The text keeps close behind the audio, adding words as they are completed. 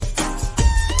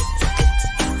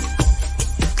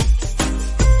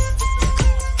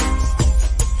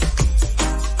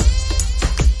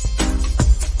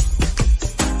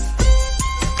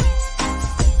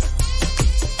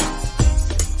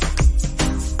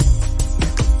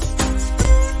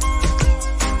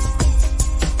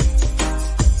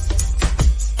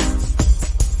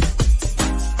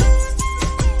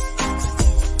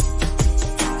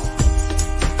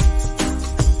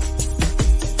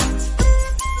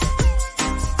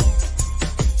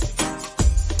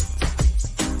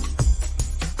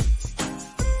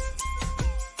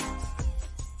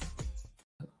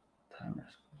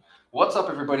What's up,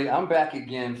 everybody? I'm back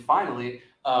again, finally,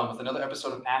 with another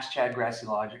episode of Ask Chad Grassy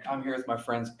Logic. I'm here with my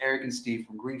friends Eric and Steve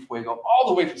from Green Fuego, all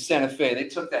the way from Santa Fe. They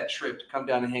took that trip to come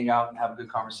down and hang out and have a good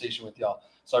conversation with y'all.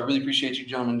 So I really appreciate you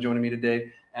gentlemen joining me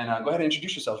today. And go ahead and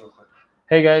introduce yourselves real quick.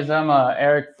 Hey guys, I'm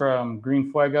Eric from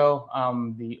Green Fuego.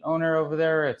 I'm the owner over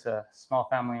there. It's a small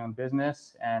family-owned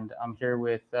business, and I'm here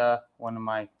with one of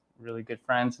my really good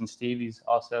friends, and Steve. He's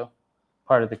also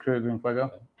part of the crew at Green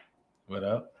Fuego. What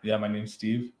up? Yeah, my name's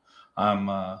Steve. I'm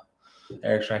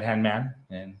Eric's right-hand man,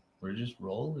 and we're just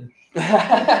rolling. We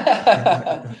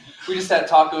just had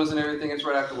tacos and everything. It's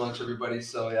right after lunch, everybody.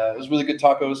 So yeah, it was really good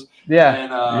tacos. Yeah.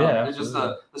 And it's just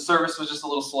the service was just a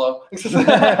little slow. Kind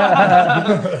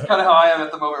of how I am at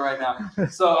the moment right now.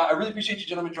 So I really appreciate you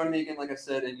gentlemen joining me again, like I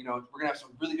said. And we're gonna have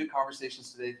some really good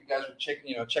conversations today. If you guys were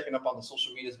checking up on the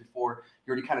social medias before,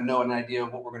 you already kind of know an idea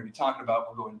of what we're gonna be talking about.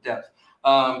 We'll go in depth.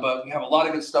 But we have a lot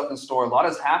of good stuff in store. A lot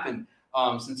has happened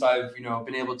since I've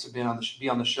been able to be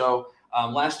on the show.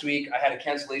 Last week I had a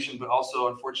cancellation, but also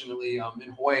unfortunately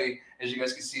in Hawaii, as you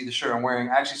guys can see the shirt I'm wearing,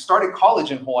 I actually started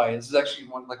college in Hawaii. This is actually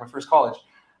my first college.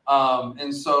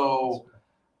 And so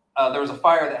there was a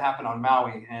fire that happened on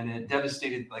Maui, and it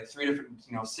devastated like 3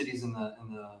 different cities on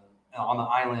the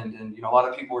island, and a lot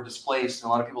of people were displaced, and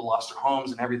a lot of people lost their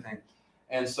homes and everything.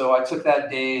 And so I took that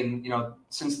day and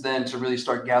since then to really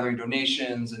start gathering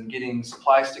donations and getting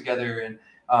supplies together, and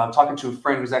talking to a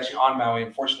friend who's actually on Maui.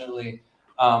 Unfortunately,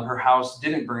 her house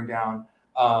didn't burn down,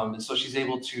 and so she's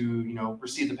able to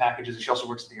receive the packages, and she also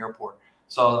works at the airport.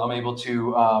 So I'm able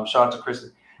to shout out to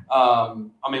Kristen.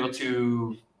 I'm able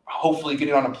to hopefully get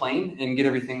it on a plane and get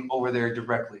everything over there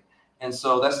directly. And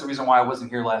so that's the reason why I wasn't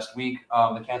here last week,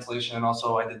 the cancellation, and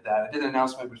also I did an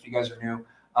announcement. But if you guys are new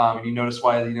and you notice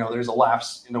why there's a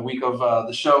lapse in a week of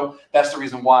the show, that's the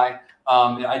reason why.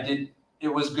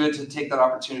 It was good to take that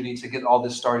opportunity to get all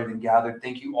this started and gathered.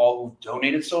 Thank you all who've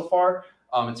donated so far.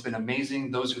 It's been amazing.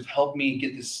 Those who've helped me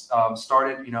get this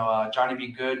started, Johnny Be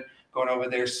Good, going over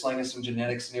there, slinging some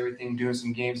genetics and everything, doing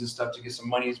some games and stuff to get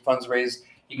some funds raised.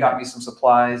 He got me some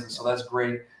supplies, and so that's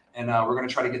great. And we're going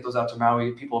to try to get those out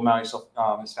to people of Maui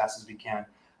as fast as we can.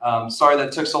 Sorry that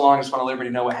it took so long. I just want to let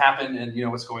everybody know what happened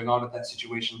and what's going on with that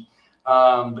situation.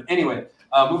 But anyway,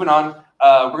 moving on,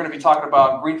 we're going to be talking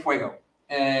about Green Fuego.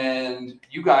 And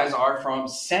you guys are from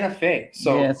Santa Fe.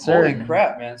 So yes, holy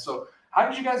crap, man. So how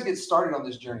did you guys get started on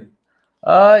this journey?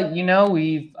 I've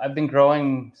been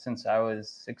growing since I was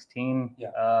 16,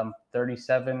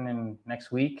 37 in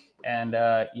next week, and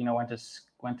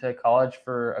went to college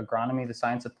for agronomy, the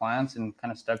science of plants, and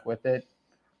kind of stuck with it.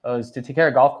 It was to take care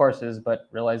of golf courses, but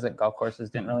realized that golf courses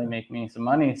didn't really make me some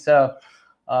money. So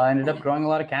I ended up growing a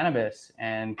lot of cannabis,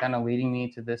 and kind of leading me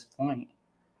to this point.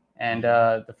 And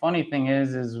the funny thing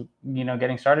is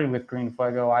getting started with Green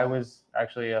Fuego, I was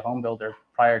actually a home builder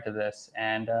prior to this,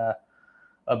 and a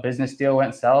business deal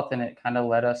went south, and it kind of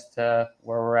led us to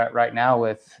where we're at right now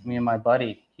with me and my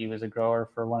buddy. He was a grower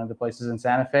for one of the places in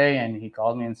Santa Fe, and he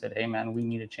called me and said, "Hey man, we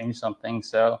need to change something."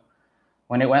 So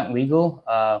when it went legal,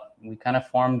 we kind of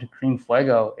formed Green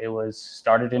Fuego. It was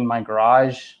started in my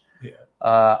garage.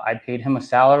 I paid him a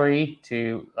salary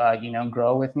to,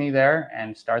 grow with me there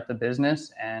and start the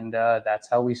business. And that's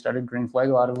how we started Green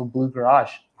Fuego, out of a blue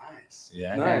garage. Nice.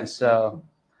 Yeah. Nice. And so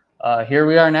here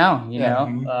we are now,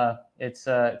 It's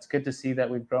good to see that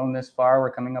we've grown this far.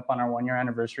 We're coming up on our 1-year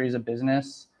anniversary as a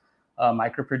business.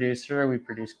 Micro producer. We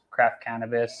produce craft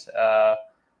cannabis.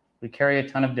 We carry a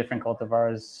ton of different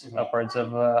cultivars, upwards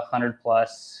of 100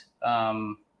 plus.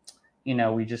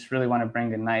 We just really want to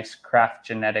bring a nice craft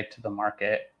genetic to the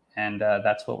market, and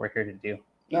that's what we're here to do.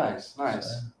 Nice.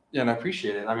 Yeah, and I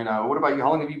appreciate it. I mean, what about you? How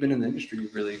long have you been in the industry,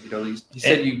 really? You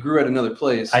said you grew at another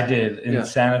place. I did in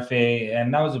Santa Fe,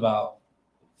 and that was about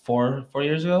 4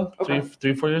 years ago, okay.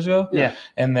 4 years ago. Yeah.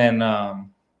 And then,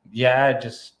 I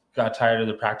just got tired of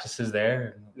the practices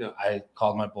there. And I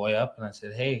called my boy up and I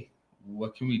said, "Hey,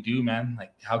 what can we do, man?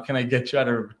 Like, how can I get you out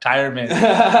of retirement? Because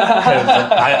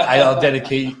I'll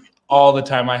dedicate all the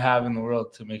time I have in the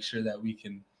world to make sure that we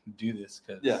can do this."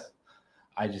 Because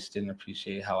I just didn't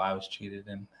appreciate how I was treated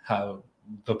and how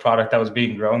the product that was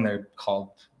being grown there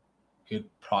called good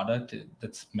product.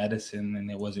 That's medicine,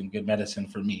 and it wasn't good medicine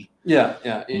for me. Yeah.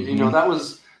 That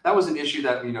was an issue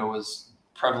that was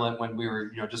prevalent when we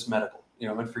were just medical.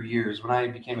 And for years, when I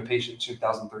became a patient in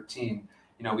 2013,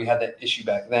 we had that issue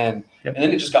back then, and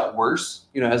then it just got worse.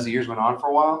 As the years went on for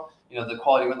a while. The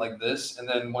quality went like this, and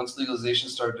then once legalization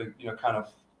started to, kind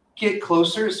of get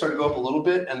closer, it started to go up a little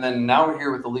bit, and then now we're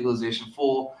here with the legalization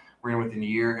full. We're in within a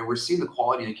year, and we're seeing the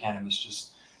quality of cannabis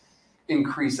just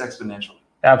increase exponentially.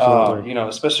 Absolutely.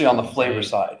 Especially on the flavor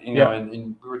side. And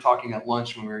we were talking at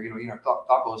lunch when we were, eating our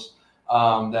tacos.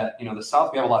 that, the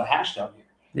South, we have a lot of hash down here.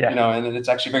 Yeah. And it's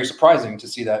actually very surprising to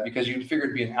see that, because you'd figure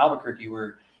it'd be in Albuquerque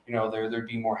where, there'd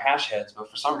be more hash heads, but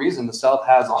for some reason the South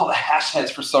has all the hash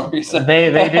heads for some reason. They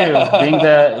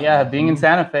do. Being in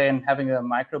Santa Fe and having a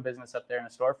micro business up there in a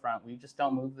storefront, we just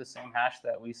don't move the same hash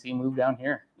that we see move down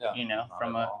here. Yeah.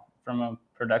 From a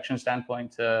production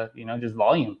standpoint to, just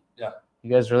volume. Yeah. You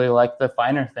guys really like the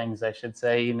finer things, I should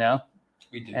say,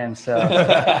 We do. And so,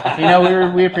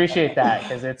 we appreciate that,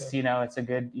 because it's, it's a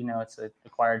good, it's an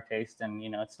acquired taste, and,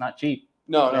 it's not cheap.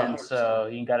 No. And 100%. so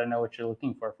you got to know what you're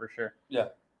looking for sure. Yeah.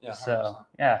 Yeah. 100%. So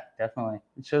yeah, definitely.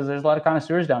 It shows there's a lot of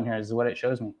connoisseurs down here, is what it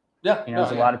shows me. Yeah.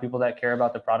 There's a lot of people that care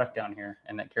about the product down here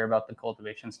and that care about the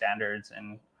cultivation standards,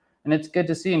 and it's good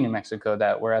to see in New Mexico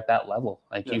that we're at that level.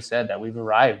 Like you said, that we've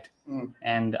arrived.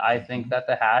 And I think that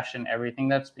the hash and everything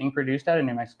that's being produced out of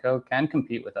New Mexico can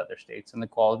compete with other states and the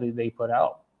quality they put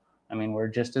out. I mean, we're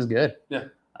just as good. Yeah.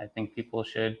 I think people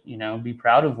should, be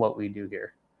proud of what we do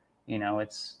here.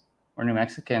 We're New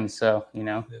Mexicans, so,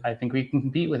 I think we can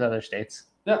compete with other states.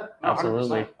 Yeah, no,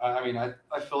 absolutely. 100%. I mean,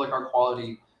 I feel like our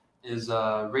quality is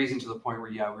raising to the point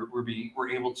where we're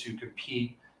able to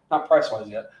compete, not price wise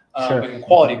yet, Sure. but in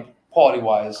quality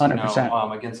wise,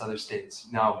 100%. Against other states.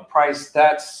 Now, price,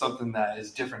 that's something that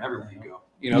is different everywhere you go.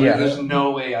 There's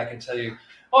no way I can tell you,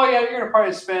 oh yeah, you're gonna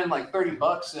probably spend like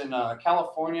 $30 in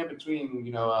California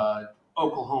between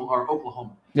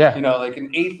Oklahoma. Yeah. Like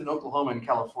an eighth in Oklahoma and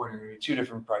California are gonna be two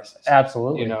different prices.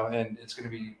 Absolutely. And it's gonna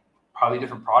be probably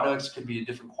different products, could be a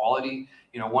different quality.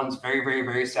 One's very, very,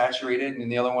 very saturated,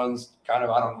 and the other one's kind of,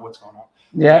 I don't know what's going on.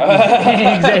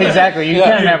 Yeah, exactly. You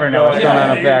can never know what's going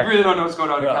on up there. You really don't know what's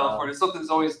going on in California. Something's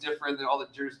always different than all the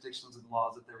jurisdictions and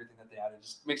laws and everything that they add. It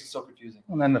just makes it so confusing.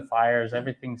 And then the fires,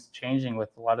 everything's changing with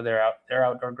a lot of their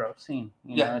outdoor growth scene.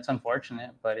 It's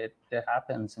unfortunate, but it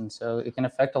happens, and so it can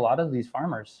affect a lot of these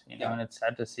farmers. And it's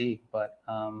sad to see. But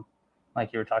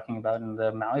like you were talking about in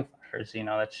the Maui fires,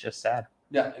 that's just sad.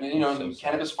 Yeah, and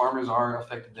cannabis farmers are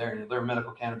affected there. They're a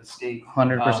medical cannabis state.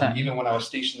 100%. Even when I was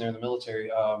stationed there in the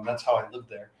military, that's how I lived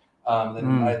there.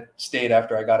 Then I stayed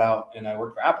after I got out, and I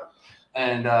worked for Apple.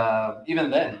 And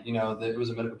even then, it was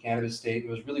a medical cannabis state. It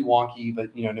was really wonky,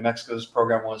 but New Mexico's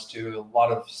program was too. A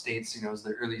lot of states, it was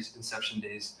their early inception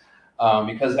days,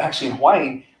 because actually in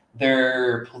Hawaii,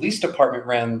 their police department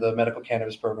ran the medical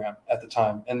cannabis program at the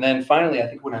time. And then finally, I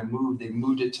think when I moved, they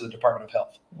moved it to the Department of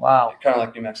Health. Wow. Kind of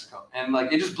like New Mexico. And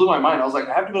it just blew my mind. I was like,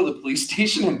 I have to go to the police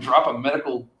station and drop a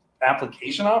medical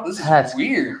application off? This is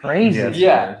weird. Crazy.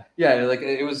 Yeah. Like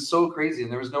it was so crazy,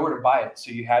 and there was nowhere to buy it.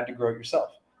 So you had to grow it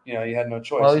yourself. You had no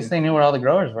choice. Well, at least they knew where all the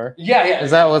growers were. Yeah.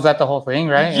 Was that the whole thing,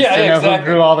 right? Yeah, exactly. Who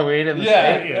grew all the weed in the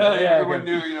state? Everyone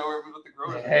knew, what the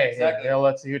growers were. Hey, exactly.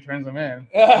 let's see who turns them in.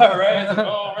 Yeah, right. It's like,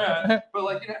 oh man. But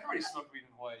everybody smoked weed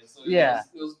in Hawaii, so it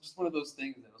was just one of those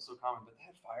things that was so common. But they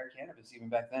had fire cannabis even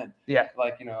back then. Yeah.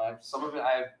 Some of it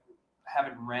I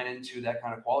haven't ran into that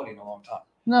kind of quality in a long time.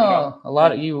 No, a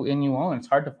lot of you won't. It's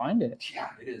hard to find it. Yeah,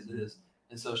 it is.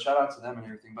 And so shout out to them and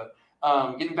everything. But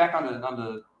getting back on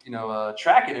the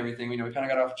track and everything, we kind of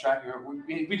got off track.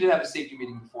 We did have a safety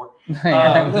meeting before.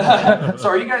 So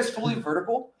are you guys fully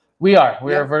vertical? We are.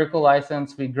 We are vertical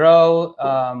licensed. We grow.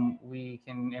 We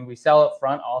sell up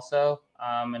front also.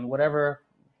 And whatever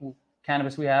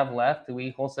cannabis we have left, we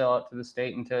wholesale it to the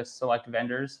state and to select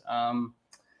vendors.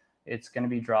 It's going to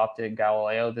be dropped at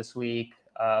Galileo this week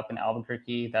up in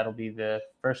Albuquerque. That'll be the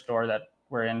first store that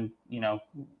we're in.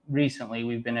 Recently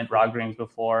we've been at Raw Greens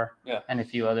before, and a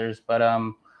few others, but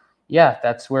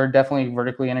we're definitely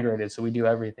vertically integrated, so we do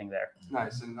everything there.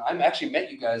 Nice. And I actually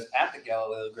met you guys at the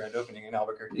Galileo grand opening in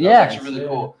Albuquerque. That was actually really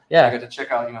cool. Yeah, I got to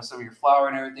check out some of your flower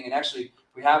and everything, and actually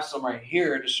we have some right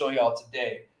here to show y'all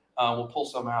today. We'll pull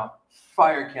some out.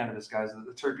 Fire cannabis, guys.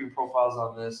 The terpene profiles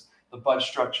on this, the bud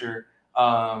structure,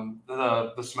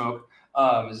 the smoke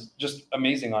is just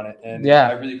amazing on it, and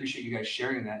I really appreciate you guys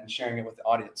sharing that and sharing it with the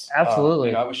audience.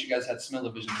 Absolutely. I wish you guys had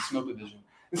smell-o-vision and smoke-o-vision.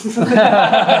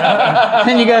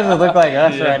 Then you guys would look like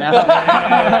us right now.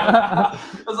 I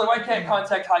was like, why can't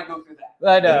Contact High go through that?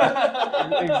 I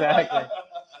know. Exactly.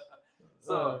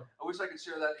 So I wish I could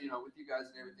share that, with you guys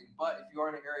and everything. But if you are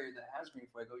in an area that has green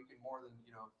fuego, you can more than,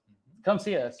 come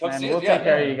see us, man. We'll take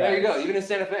care of you guys. There you go. Even in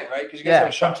Santa Fe, right? Because you guys have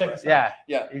a shop.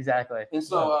 Yeah, exactly. And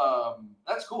so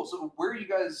that's cool. So where are you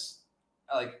guys,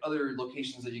 other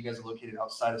locations that you guys are located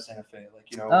outside of Santa Fe?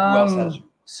 Who else has you?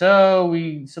 So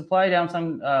we supply down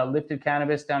some lifted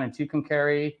cannabis down in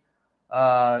Tucumcari.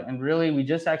 And really, we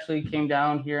just actually came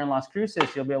down here in Las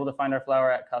Cruces. You'll be able to find our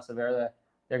flower at Casa Verde.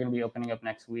 They're going to be opening up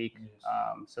next week.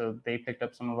 So they picked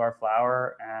up some of our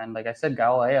flower. And like I said,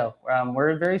 Galileo.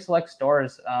 We're in very select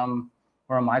stores. We're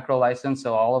We're a micro license,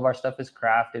 so all of our stuff is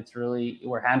craft.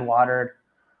 We're hand watered.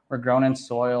 We're grown in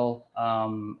soil.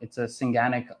 It's a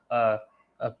Synganic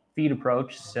feed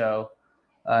approach, so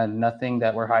nothing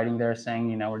that we're hiding there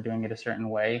saying, we're doing it a certain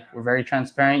way. We're very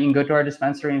transparent. You can go to our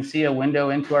dispensary and see a window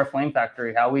into our flame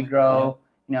factory, how we grow,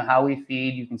 how we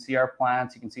feed. You can see our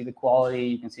plants, you can see the quality,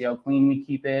 you can see how clean we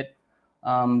keep it.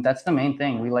 That's the main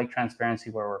thing. We like transparency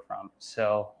where we're from.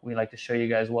 So we like to show you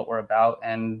guys what we're about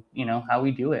and, how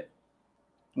we do it.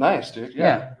 Nice, dude.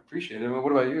 Yeah. Appreciate it. What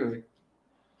about you?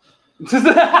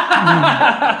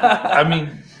 I mean,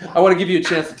 I want to give you a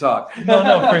chance to talk.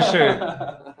 No, for sure.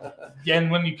 Yeah, and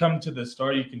when you come to the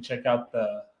store, you can check out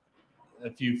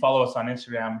if you follow us on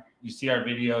Instagram, you see our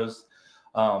videos.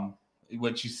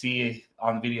 What you see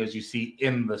on videos, you see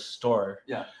in the store.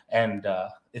 Yeah. And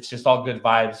it's just all good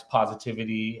vibes,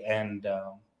 positivity, and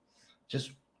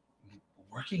just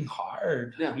working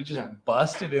hard. Yeah. We just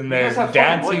busted in there,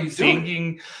 dancing,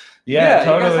 singing. Yeah,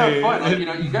 totally. You guys have fun.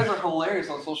 You guys are hilarious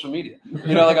on social media.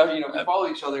 We follow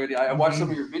each other. I watched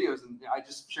some of your videos, and I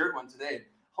just shared one today.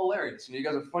 Hilarious. You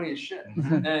guys are funny as shit.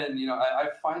 Mm-hmm. And I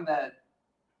find that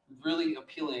really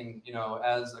appealing.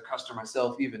 As a customer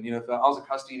myself, even if I was a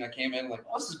customer and I came in like,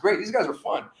 oh, this is great. These guys are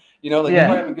fun. You're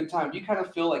having a good time. Do you kind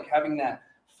of feel like having that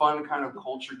fun kind of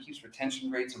culture keeps retention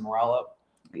rates and morale up?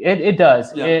 It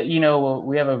does. Yeah.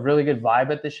 We have a really good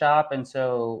vibe at the shop, and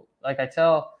so like I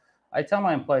tell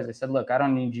my employees, I said, look, I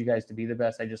don't need you guys to be the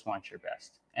best. I just want your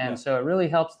best. And so it really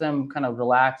helps them kind of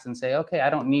relax and say, okay, I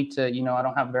don't need to, I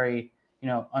don't have very,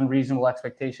 unreasonable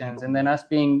expectations. And then us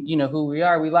being, who we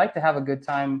are, we like to have a good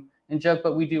time and joke,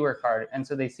 but we do work hard. And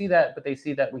so they see that, but they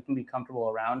see that we can be comfortable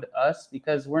around us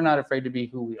because we're not afraid to be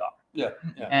who we are. Yeah.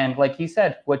 And like he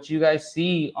said, what you guys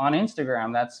see on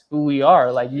Instagram, that's who we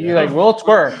are. Like we'll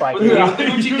twerk. Like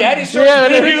Gucci daddy shorts. Yeah,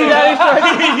 the Gucci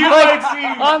daddy shorts.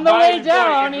 On the way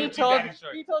down, he told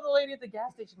the lady at the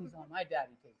gas station, he's on, my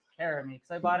daddy takes care of me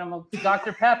because I bought him a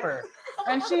Dr. Pepper.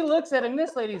 And she looks at him.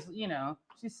 This lady's,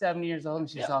 she's 70 years old, and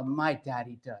she's all, my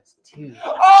daddy does too.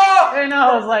 Oh! And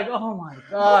I was like, oh my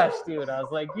gosh, dude. I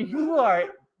was like, you are.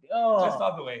 Oh, just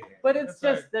on the way here. But it's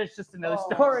there's just another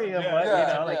story of what,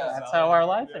 that's how our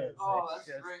life is. Oh, that's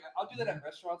great. I'll do that at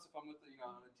restaurants if I'm with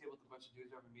on a table with a bunch of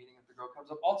dudes having a meeting. If the girl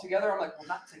comes up all together, I'm like, well,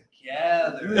 not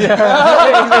together.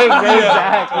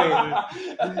 Exactly.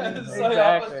 So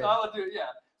I'll do it.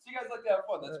 Yeah. So you guys like to have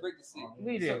fun. That's great to see.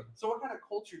 We do. So what kind of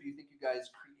culture do you think you guys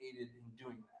created in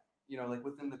doing that? Like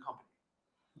within the company.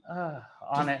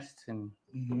 Honest and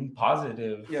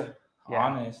positive. Yeah.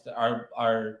 Honest.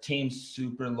 Our team's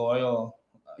super loyal.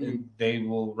 They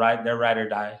will ride or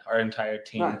die. Our entire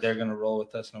team. Nice. They're gonna roll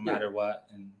with us no matter what.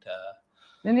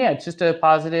 And it's just a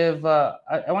positive.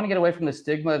 I want to get away from the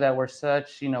stigma that we're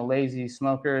such lazy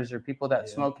smokers or people that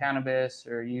smoke cannabis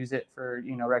or use it for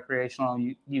recreational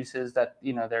uses, that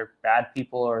they're bad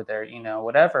people or they're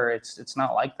whatever. It's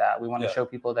not like that. We want to show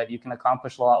people that you can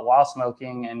accomplish a lot while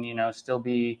smoking and still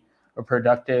be a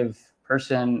productive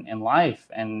person in life,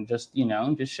 and just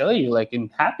just show you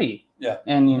and happy.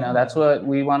 And that's what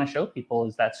we want to show people,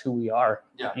 is that's who we are.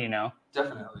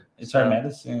 Definitely. It's our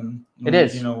medicine. It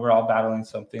is. We're all battling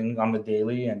something on the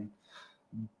daily, and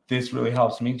this really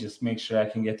helps me just make sure I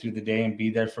can get through the day and be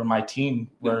there for my team.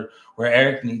 Where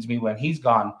Eric needs me when he's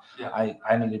gone, I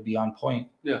need to be on point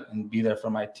and be there for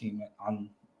my team on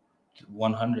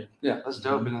 100. Yeah, that's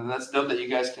dope. And that's dope that you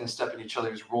guys can step in each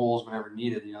other's roles whenever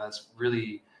needed. That's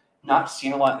really not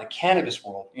seen a lot in the cannabis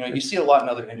world. You see a lot in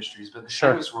other industries, but in the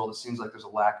cannabis world, it seems like there's a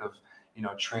lack of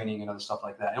training and other stuff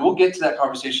like that. And we'll get to that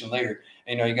conversation later.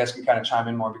 And, you guys can kind of chime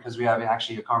in more because we have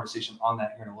actually a conversation on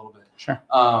that here in a little bit. Sure.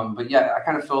 But yeah, I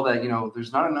kind of feel that,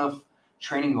 there's not enough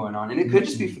training going on. And it could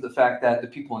just be for the fact that the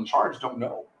people in charge don't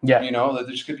know. Yeah. That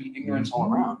there just could be ignorance all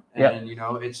around. And,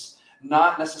 it's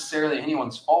not necessarily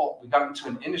anyone's fault. We got into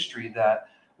an industry that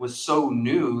was so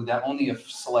new that only a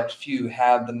select few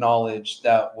had the knowledge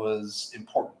that was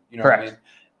important. Correct.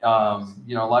 What I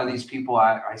mean? A lot of these people,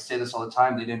 I say this all the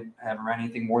time, they didn't have ran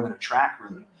anything more than a track,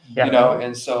 really.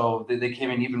 And so they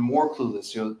came in even more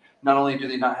clueless. Not only do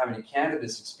they not have any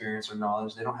cannabis experience or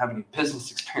knowledge, they don't have any business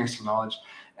experience or knowledge.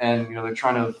 And, they're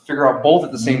trying to figure out both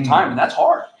at the same time. And that's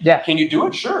hard. Yeah. Can you do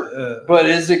it? Sure. But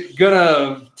is it going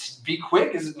to be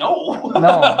quick? No.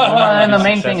 No. And the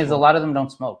main thing is a lot of them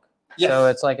don't smoke. Yes. So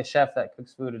it's like a chef that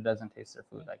cooks food, it doesn't taste their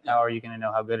food. Like, how are you going to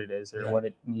know how good it is or what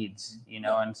it needs,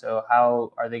 And so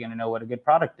how are they going to know what a good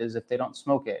product is if they don't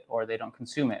smoke it or they don't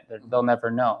consume it? They'll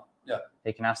never know. Yeah.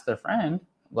 They can ask their friend,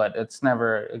 but it's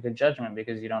never a good judgment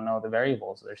because you don't know the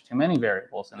variables. There's too many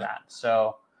variables in that.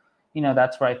 So,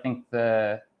 that's where I think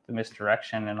the the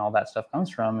misdirection and all that stuff comes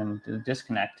from, and the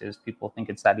disconnect is people think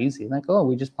it's that easy. Like, oh,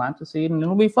 we just plant the seed and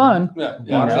it'll be fun. Yeah,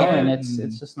 and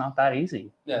it's just not that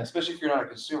easy. Yeah, especially if you're not a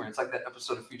consumer. It's like that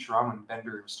episode of Futurama when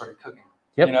Bender started cooking.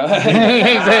 Yep. You know?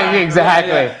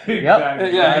 exactly.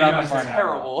 Yep. Yeah. Right on the It's money.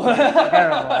 terrible.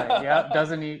 Terrible. Yep.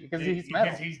 Doesn't eat because he eats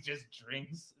metal. Because he just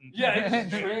drinks. He just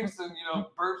drinks and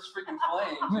burps freaking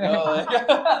flames.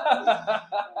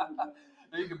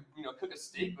 You can cook a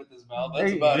steak with his mouth.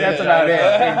 That's about it. That's about it.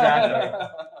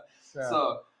 Exactly.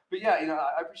 So, but yeah,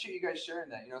 I appreciate you guys sharing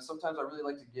that. Sometimes I really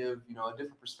like to give a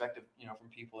different perspective from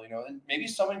people. And maybe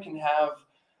someone can have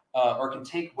or can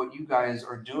take what you guys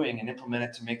are doing and implement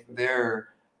it to make their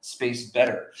space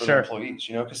better for their employees,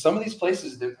 because some of these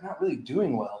places, they're not really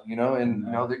doing well, and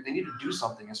they need to do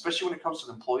something, especially when it comes to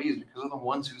the employees, because they're the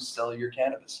ones who sell your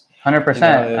cannabis.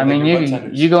 100%. I mean,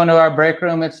 you go into our break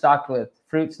room, it's stocked with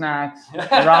fruit snacks,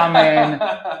 ramen,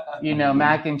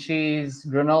 mac and cheese,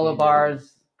 granola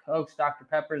bars, Cokes, Dr.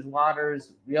 Peppers,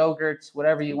 waters, yogurts,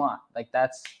 whatever you want. Like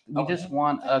we just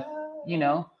want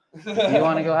if you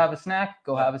want to go have a snack,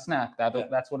 have a snack.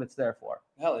 That's what it's there for.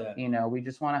 Hell yeah. We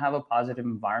just want to have a positive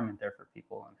environment there for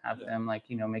people and have them make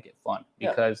it fun,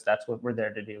 because that's what we're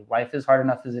there to do. Life is hard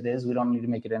enough as it is. We don't need to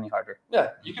make it any harder.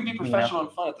 Yeah, you can be professional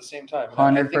and fun at the same time.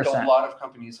 100%. I think a lot of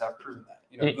companies have proven that.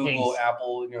 Google,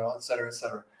 Apple, et cetera, et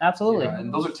cetera. Absolutely.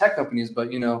 And those are tech companies,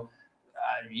 but you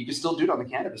can still do it on the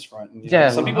cannabis front. And,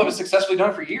 some people have successfully done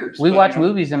it for years. We watch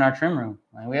movies in our trim room.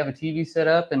 We have a TV set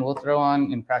up, and we'll throw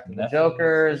on Impractical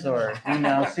Jokers or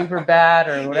Super Bad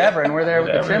or whatever, and we're there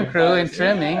with the trim crew and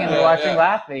trimming, and we're watching,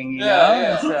 laughing,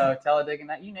 and so Talladega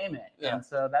Night, you name it. And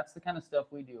so that's the kind of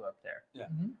stuff we do up there. Yeah.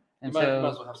 And you might as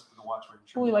well have something to watch.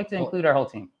 We like to include our whole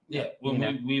team. Yeah,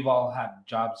 we've all had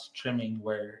jobs trimming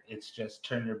where it's just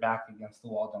turn your back against the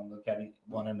wall, don't look at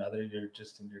one another. You're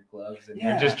just in your gloves and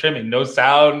you're just trimming, no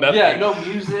sound, nothing. Yeah, no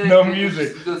music. No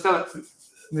music.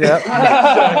 Yep.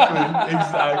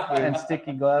 Exactly. And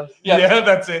sticky gloves. Yeah,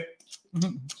 that's it.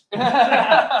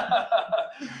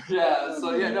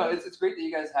 It's great that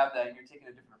you guys have that and you're taking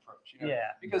a different approach.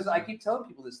 Because I keep telling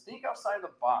people this: think outside of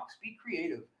the box, be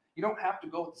creative. You don't have to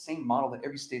go with the same model that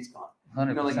every state's gone.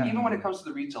 100%. Even when it comes to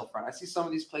the retail front, I see some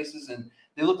of these places and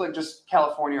they look like just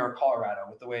California or Colorado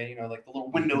with the way, like the little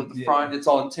window at the front, it's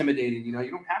all intimidating. You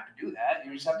don't have to do that.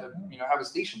 You just have to, have a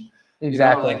station.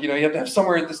 Exactly. You have to have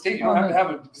somewhere at the state. You don't have to have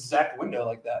an exact window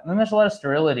like that. And then there's a lot of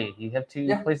sterility. You have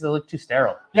places that look too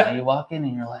sterile. You walk in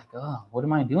and you're like, oh, what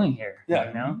am I doing here?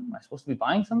 Am I supposed to be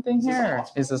buying something here?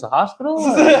 Is this a hospital?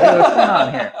 What's going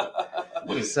on here?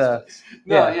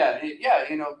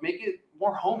 Make it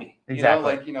more homey.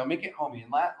 Exactly. Make it homey.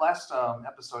 And last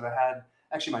episode, I had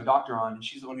actually my doctor on, and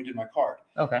she's the one who did my card.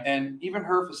 Okay. And even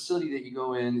her facility that you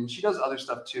go in, and she does other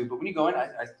stuff too. But when you go in,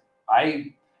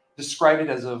 I describe it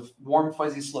as a warm,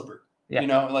 fuzzy slipper. Yeah.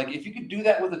 If you could do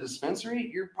that with a dispensary,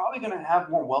 you're probably going to have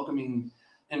more welcoming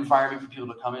environment for people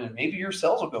to come in, and maybe your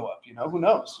sales will go up. Who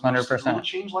knows? 100%. It'll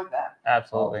change like that.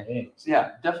 Absolutely.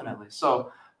 Yeah, definitely.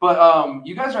 So. But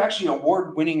you guys are actually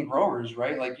award-winning growers,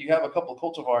 right? Like you have a couple of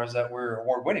cultivars that were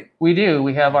award-winning. We do.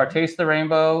 We have our Taste the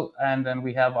Rainbow, and then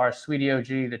we have our Sweetie OG.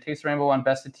 The Taste the Rainbow won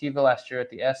Best Sativa last year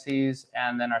at the SEs,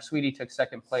 and then our Sweetie took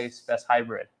second place, Best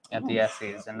Hybrid at the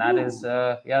SEs. And that is,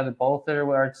 the both are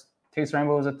where it's Taste the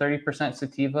Rainbow was a 30%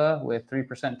 sativa with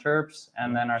 3% terps,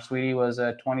 and then our Sweetie was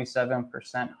a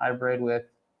 27% hybrid with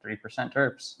 3%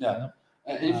 terps. Yeah.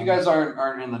 If you guys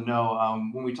aren't in the know,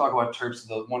 when we talk about terps,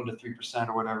 the 1 to 3%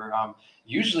 or whatever,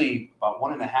 usually about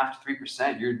 1.5 to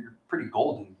 3%, you're pretty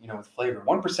golden, with flavor.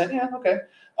 1%, yeah, okay.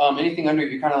 Anything under,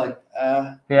 you're kind of like,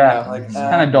 it's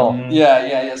kind of dull.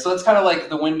 Yeah. So it's kind of like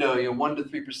the window. 1 to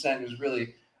 3% is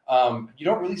really. You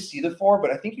don't really see the 4,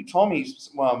 but I think you told me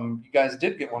you guys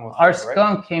did get one with 4, our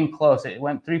skunk came close. It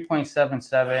went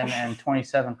 3.77 and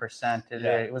 27%.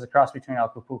 It was a cross between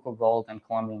Acapulco Gold and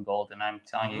Colombian Gold, and I'm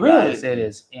telling you guys, it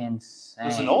is insane.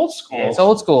 It's an old school. It's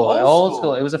old school. It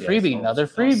was a freebie, another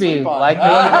freebie, like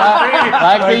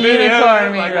the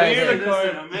unicorn meat right here.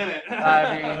 In a minute.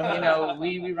 I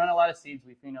mean, we run a lot of seeds.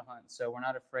 We pheno hunt, so we're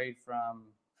not afraid from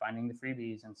finding the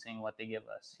freebies and seeing what they give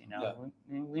us.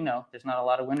 We know there's not a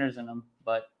lot of winners in them,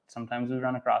 but sometimes we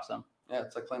run across them. Yeah,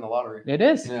 it's like playing the lottery. It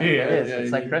is. It is.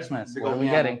 It's like Christmas. What are we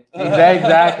getting?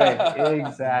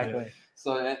 Exactly.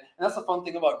 So, and that's the fun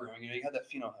thing about growing. You have that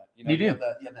pheno hunt. You do. You have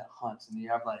that hunt, and you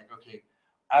have like, okay,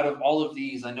 out of all of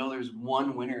these, I know there's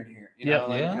one winner in here.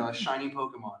 A shiny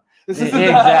Pokemon.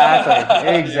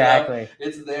 Exactly.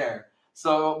 It's there.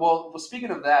 So, well,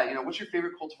 speaking of that, what's your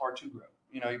favorite cultivar to grow?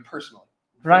 You personally.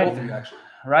 Right. Both of you, actually.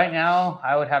 Right now,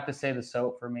 I would have to say the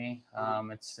soap for me.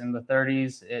 It's in the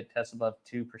 30s. It tests above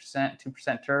 2%,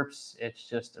 2% terps. It's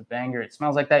just a banger. It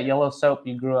smells like that yellow soap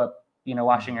you grew up,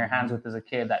 washing your hands with as a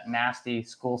kid, that nasty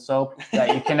school soap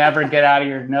that you can never get out of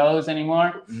your nose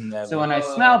anymore. Never. So when I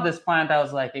smelled this plant, I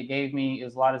was like, it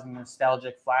was a lot of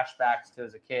nostalgic flashbacks to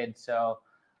as a kid. So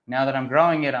now that I'm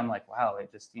growing it, I'm like, wow,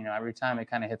 it just, every time it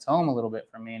kind of hits home a little bit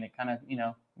for me, and it kind of,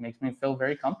 makes me feel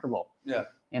very comfortable. Yeah.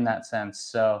 In that sense.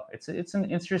 So it's an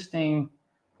interesting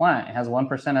plant. It has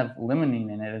 1% of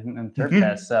limonene in it in terp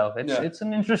test. So it's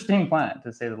an interesting plant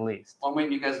to say the least. Well, I'm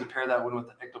waiting you guys to pair that one with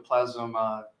the ectoplasm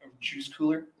juice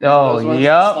cooler. Oh,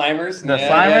 yep. The Slimers. The Slimers.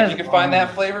 Yeah, if you can find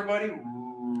that flavor, buddy.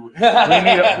 Ooh.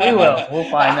 We will. We'll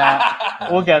find that.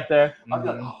 We'll get there. I'll be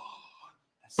like, oh,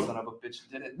 that son of a bitch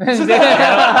did it.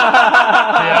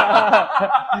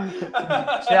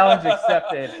 Challenge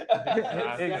accepted.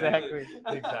 Exactly.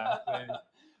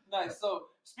 Nice.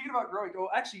 So speaking about growing,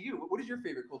 actually, what is your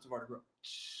favorite cultivar to grow?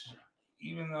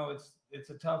 Even though it's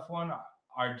a tough one,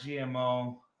 our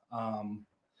GMO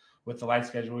with the light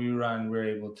schedule we run, we're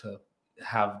able to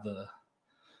have the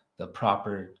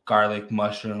proper garlic,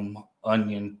 mushroom,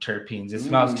 onion terpenes. It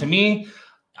smells to me.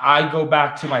 I go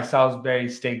back to my Salisbury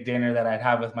steak dinner that I'd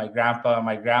have with my grandpa and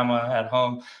my grandma at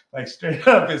home. Like straight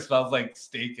up, it smells like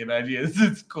steak and onions.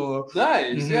 It's cool.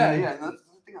 Nice. Yeah. And that's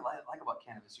the thing I like about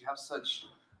cannabis. You have such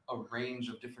a range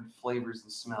of different flavors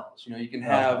and smells. You can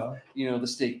have, the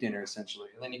steak dinner essentially,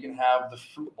 and then you can have the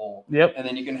fruit bowl. Yep. And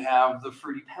then you can have the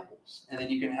fruity pebbles, and then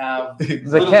you can have the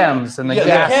chems and the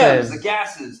gases. The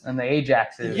gases. And the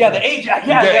Ajaxes. Yeah, the Ajax.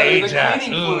 The Ajax.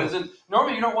 cleaning fluids. And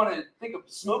normally you don't want to think of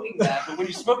smoking that, but when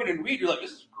you smoke it in weed, you're like,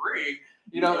 this is great.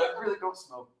 Really don't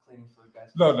smoke cleaning fluid,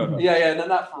 guys. No. Yeah, no,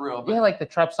 not for real. But... Yeah, like the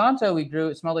Trapsanto we grew,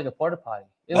 it smelled like a porta potty.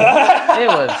 It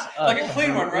was like a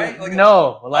clean one, right? Like a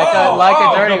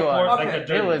dirty one. Okay. Like a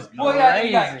dirty one. Well, yeah,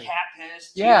 you got cat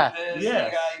piss, chicken piss, you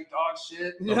got dog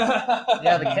shit.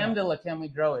 Yeah, the Chem de la Chem we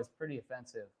grow is pretty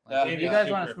offensive. Like, if you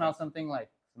guys want to smell something like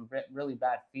some really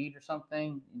bad feed or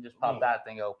something, you just pop that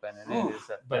thing open and it is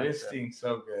offensive. But it stinks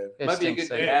so good. It might be a good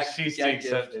She stinks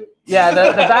so good. Yeah,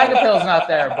 the bag of pills not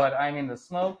there, but I mean the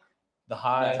smoke, the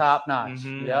high, top notch.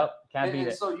 Mm-hmm. Yep, can't beat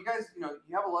it. So you guys, you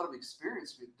have a lot of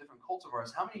experience with different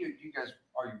cultivars. How many of you guys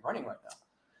are you running right now?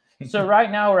 So right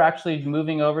now we're actually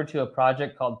moving over to a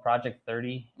project called Project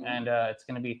 30, and it's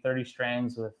going to be 30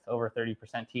 strains with over 30%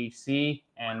 THC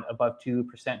and above 2%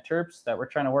 terps that we're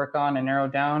trying to work on and narrow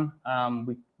down.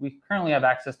 We currently have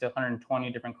access to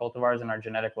 120 different cultivars in our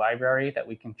genetic library that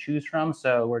we can choose from.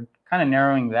 So we're kind of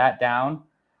narrowing that down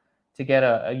to get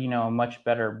a much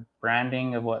better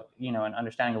branding of what, an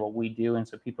understanding of what we do. And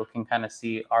so people can kind of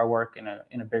see our work in a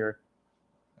bigger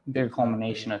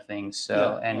culmination of things.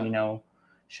 So,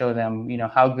 show them,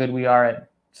 how good we are at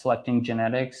selecting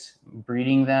genetics,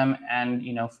 breeding them, and,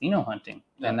 pheno hunting.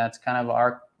 Yeah. And that's kind of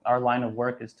our line of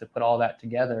work, is to put all that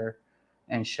together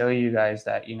and show you guys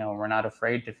that, we're not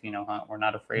afraid to pheno hunt. We're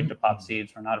not afraid to pop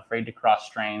seeds. We're not afraid to cross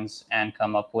strains and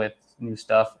come up with new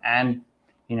stuff. And,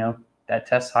 that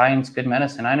tests high and it's good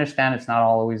medicine. I understand it's not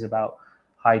always about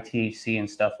high THC and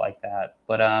stuff like that,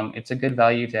 but it's a good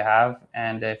value to have.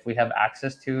 And if we have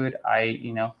access to it, I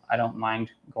don't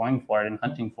mind going for it and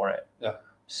hunting for it. Yeah.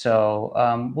 So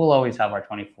we'll always have our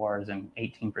 24s and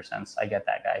 18%. I get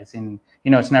that, guys. And,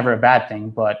 it's never a bad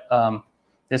thing, but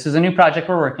this is a new project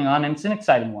we're working on and it's an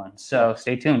exciting one. So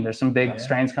stay tuned. There's some big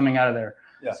strains coming out of there.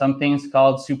 Yeah. Some things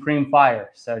called Supreme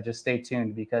Fire. So just stay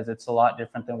tuned because it's a lot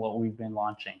different than what we've been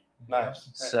launching. Nice.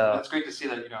 So it's great to see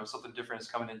that something different is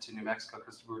coming into New Mexico,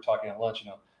 because we were talking at lunch.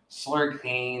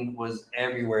 Slurricane was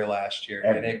everywhere last year,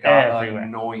 and it got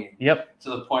annoying. Yep.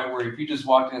 To the point where if you just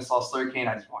walked in and saw Slurricane,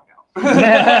 I just walked out. Yeah,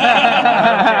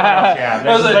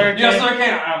 I was like,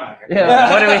 Slurricane. I'm not here. Yeah.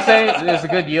 What do we say? There's a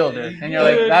good yielder, and you're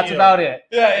like, that's about it.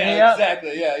 Yeah,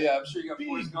 exactly. Yeah. I'm sure you got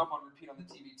Forrest Gump on repeat on the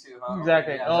TV too, huh?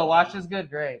 Exactly. Okay, yeah, watch is good.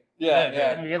 Great.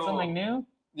 Yeah. Can we get something new?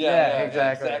 Yeah,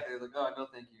 exactly. Like, no,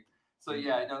 thank you. So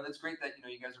that's great that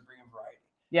you guys are bringing variety.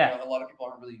 Yeah, a lot of people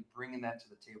aren't really bringing that to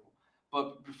the table.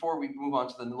 But before we move on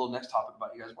to the little next topic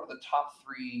about you guys, what are the top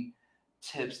 3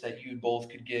 tips that you both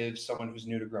could give someone who's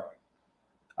new to growing?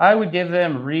 I would give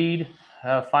them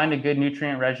find a good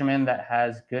nutrient regimen that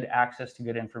has good access to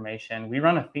good information. We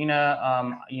run Athena.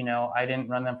 I didn't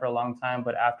run them for a long time,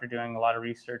 but after doing a lot of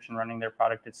research and running their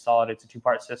product, it's solid. It's a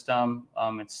 2-part system.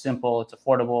 It's simple. It's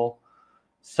affordable.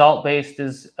 Salt-based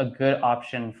is a good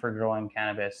option for growing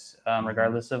cannabis,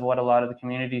 regardless of what a lot of the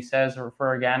community says. Or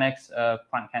for organics,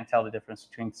 plant can't tell the difference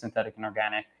between synthetic and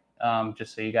organic,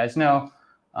 just so you guys know.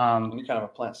 You're kind of a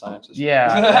plant scientist.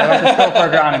 Yeah, I went to school for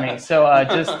agronomy. So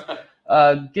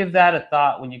give that a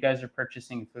thought when you guys are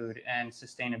purchasing food and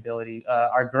sustainability.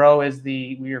 Our grow is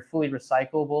we are fully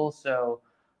recyclable, so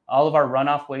all of our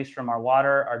runoff waste from our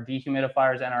water, our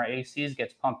dehumidifiers, and our ACs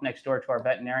gets pumped next door to our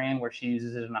veterinarian, where she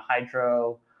uses it in a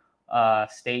hydro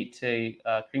state to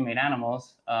cremate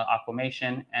animals,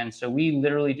 aquamation. And so we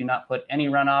literally do not put any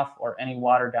runoff or any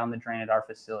water down the drain at our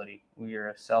facility. We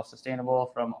are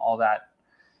self-sustainable from all that.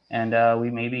 And we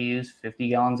maybe use 50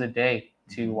 gallons a day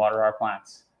to water our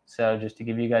plants. So just to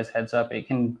give you guys heads up, it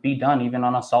can be done even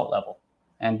on a salt level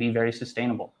and be very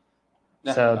sustainable.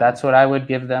 Yeah. So that's what I would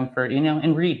give them for,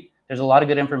 and read. There's a lot of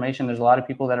good information. There's a lot of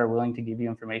people that are willing to give you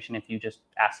information if you just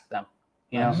ask them.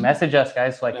 Message us,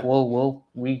 guys. Like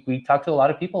we talk to a lot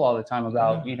of people all the time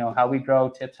about how we grow,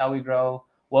 tips how we grow,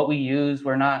 what we use.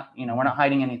 We're not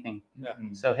hiding anything. Yeah.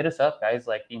 So hit us up, guys.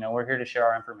 Like we're here to share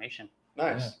our information.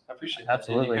 Nice. Yeah. I appreciate that.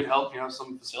 Absolutely. And you could help,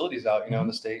 some facilities out, in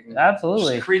the state. And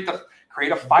absolutely. Just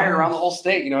create a fire around the whole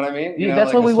state. You know what I mean?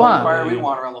 That's what we want. Fire we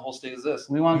want around the whole state is this.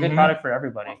 We want good product for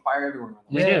everybody. Fire everywhere.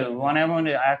 We do. We want everyone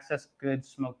to access good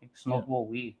smokable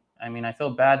weed. I mean, I feel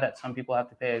bad that some people have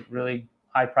to pay a really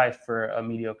high price for a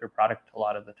mediocre product a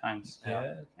lot of the times.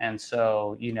 Yeah. And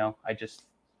so, I just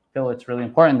feel it's really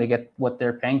important they get what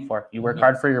they're paying for. You work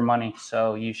hard for your money,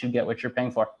 so you should get what you're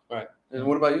paying for. Right. And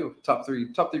what about you? Top three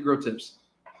grow tips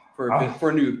for a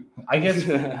noob. I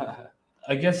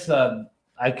guess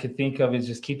I could think of is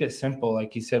just keep it simple.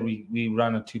 Like you said, we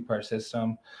run a 2-part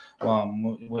system.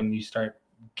 When you start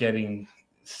getting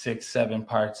 6-7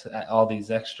 parts, all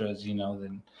these extras,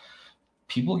 then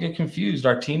people get confused.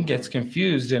 Our team gets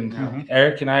confused, and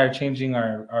Eric and I are changing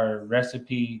our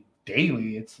recipe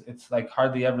daily. It's like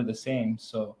hardly ever the same.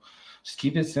 So just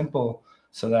keep it simple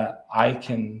so that I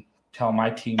can tell my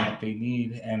team what they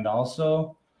need, and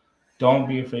also don't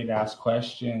be afraid to ask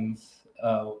questions.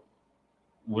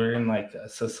 We're in like a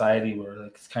society where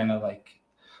it's kind of like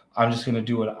I'm just gonna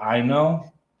do what I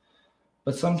know,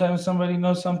 but sometimes somebody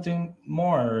knows something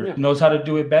more, knows how to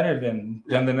do it better than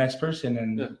the next person,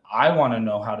 and I want to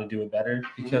know how to do it better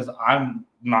because I'm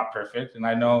not perfect, and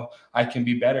I know I can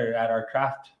be better at our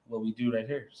craft, what we do right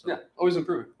here. So always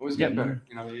improve, always get better.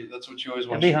 That's what you always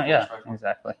want.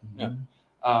 Exactly.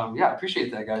 I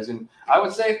appreciate that, guys, and I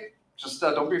would say just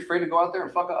don't be afraid to go out there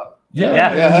and fuck up. I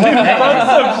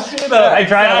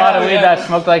tried a lot of weed that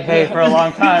smoked like hay for a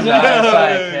long time.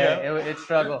 It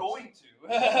struggled. You're going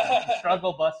to.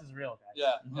 Struggle bus is real, guys.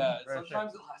 Yeah.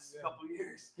 Sometimes it lasts a couple of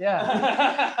years.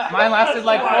 Yeah. Mine lasted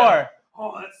like 4.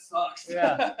 Oh, that sucks.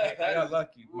 Yeah. I got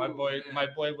lucky. My boy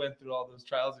went through all those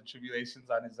trials and tribulations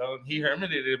on his own. He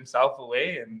hermited himself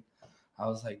away, and I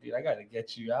was like, dude, I got to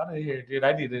get you out of here, dude.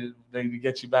 I need to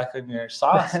get you back in your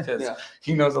sauce because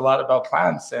he knows a lot about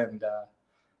plants. And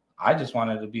I just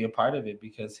wanted to be a part of it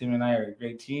because him and I are a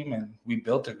great team, and we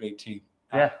built a great team.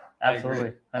 Yeah,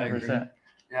 absolutely. 100%.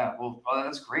 Yeah, well,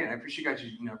 that's great. I appreciate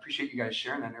you guys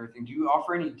sharing that and everything. Do you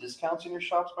offer any discounts in your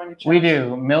shops by any chance? We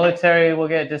do. Military will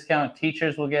get a discount.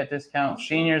 Teachers will get a discount.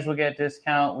 Seniors will get a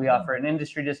discount. We offer an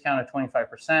industry discount of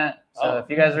 25%. So if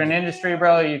you guys are in industry,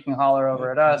 bro, you can holler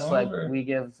over at us. Like we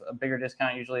give a bigger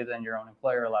discount usually than your own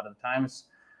employer a lot of the times.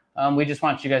 We just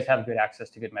want you guys to have good access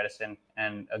to good medicine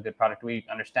and a good product. We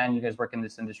understand you guys work in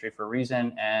this industry for a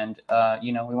reason, and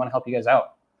we want to help you guys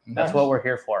out. That's what we're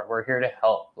here for. We're here to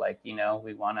help. Like, we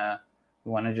want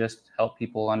to just help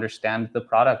people understand the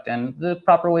product and the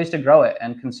proper ways to grow it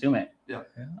and consume it.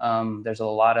 There's a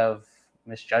lot of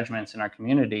misjudgments in our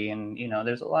community, and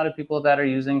there's a lot of people that are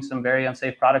using some very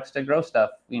unsafe products to grow stuff,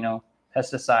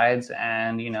 pesticides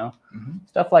and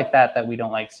stuff like that we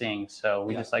don't like seeing. So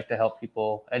we just like to help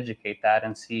people educate that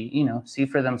and see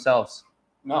for themselves.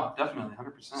 No, definitely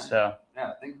 100%. So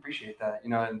I appreciate that.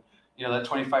 And that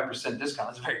 25%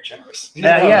 discount is very generous.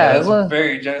 It's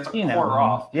very generous. It's a quarter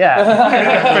off.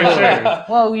 Yeah, for sure.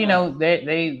 Well,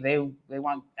 they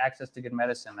want access to good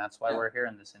medicine. That's why we're here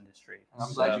in this industry. And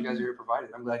I'm glad you guys are here to provide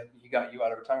it. I'm glad you got you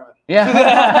out of retirement. Yeah.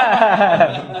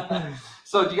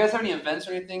 So, do you guys have any events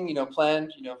or anything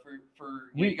planned? You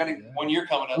got 1 year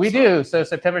coming up. We do. So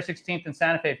September 16th in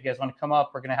Santa Fe. If you guys want to come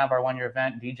up, we're gonna have our 1 year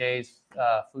event. DJs,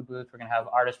 food booth. We're gonna have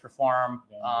artists perform,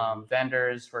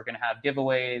 vendors. We're gonna have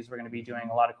giveaways. We're gonna be doing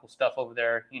a lot of cool stuff over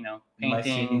there.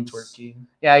 Painting, twerking.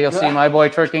 Yeah, you'll see my boy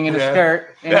twerking in his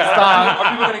skirt, in his thong. Are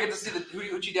people gonna get to see the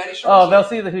Hoochie Daddy shorts? Oh, they'll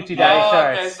see the Hoochie Daddy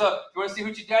shorts. Okay, so if you want to see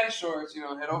Hoochie Daddy shorts,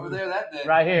 head over there that day.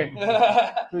 Right here,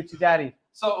 Hoochie Daddy.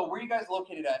 So, where are you guys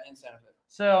located at in Santa Fe?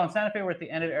 So in Santa Fe, we're at the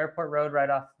end of Airport Road, right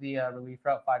off the relief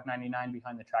route 599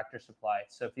 behind the Tractor Supply.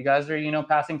 So if you guys are,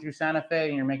 passing through Santa Fe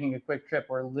and you're making a quick trip,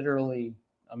 we're literally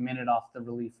a minute off the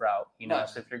relief route.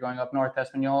 Nice. So if you're going up north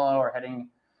Espanola or heading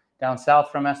down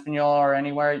south from Espanola or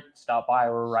anywhere, stop by.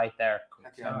 We're right there.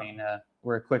 Yeah. I mean,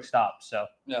 we're a quick stop. So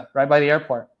yeah, right by the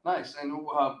airport. Nice. And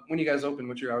when you guys open,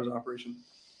 what's your hours of operation?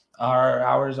 Our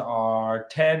hours are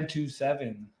 10 to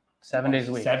 7. 7 days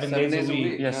a week. 7 days a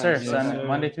week. Yes, Nice. sir. Yes, Sunday, sir.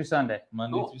 Monday through Sunday.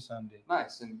 Monday Cool. through Sunday.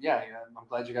 Nice. And yeah, I'm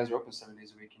glad you guys are open 7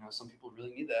 days a week. You know, some people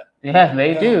really need that. Yeah,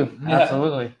 they do. Yeah.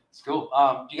 Absolutely. It's cool.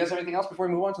 Do you guys have anything else before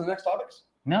we move on to the next topics?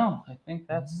 No, I think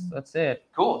that's it.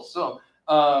 Cool. So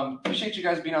appreciate you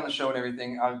guys being on the show and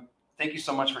everything. Thank you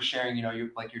so much for sharing, you know,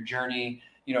 your journey,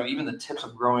 you know, even the tips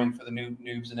of growing for the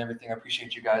noobs and everything. I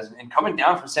appreciate you guys and coming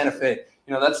down from Santa Fe.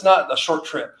 You know, that's not a short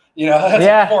trip. You know, that's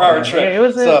a 4-hour trip. It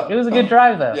was a good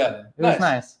drive though. Yeah, it was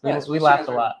nice. We laughed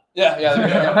a lot. Yeah.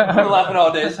 We've been laughing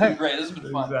all day. It's been great. This has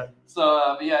been fun. Exactly.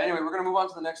 So, but yeah. Anyway, we're gonna move on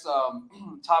to the next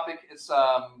topic. It's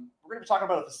we're gonna be talking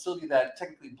about a facility that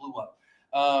technically blew up.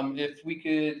 If we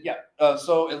could,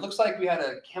 so it looks like we had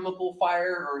a chemical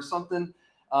fire or something.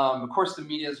 Of course, the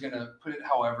media is gonna put it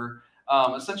however.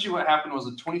 Essentially, what happened was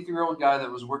a 23-year-old guy that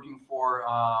was working for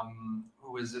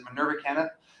who is it, Minerva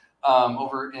Canada,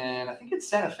 over in, I think it's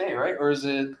Santa Fe, right? Or is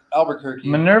it Albuquerque?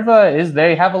 Minerva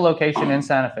they have a location in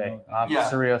Santa Fe, off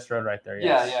Cerrillos Road right there.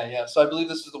 Yes. Yeah. So I believe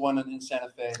this is the one in Santa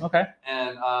Fe. Okay.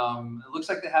 And it looks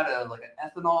like they had an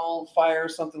ethanol fire or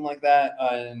something like that.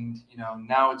 And, you know,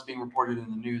 now it's being reported in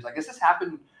the news. I guess this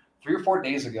happened 3 or 4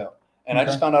 days ago. And I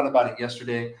just found out about it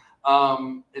yesterday.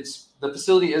 The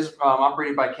facility is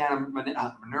operated by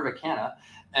Minerva Canada,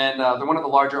 and they're one of the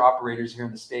larger operators here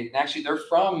in the state. And actually,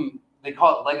 they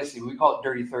call it Legacy. We call it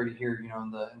Dirty 30 here, you know,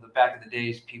 in the back of the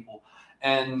days, people.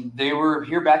 And they were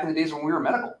here back in the days when we were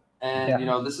medical. And, you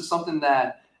know, this is something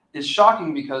that is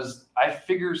shocking because I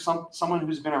figure someone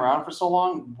who's been around for so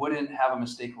long wouldn't have a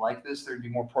mistake like this. There'd be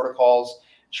more protocols,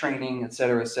 training, et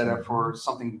cetera, for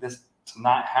something this to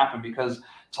not happen, because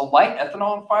to light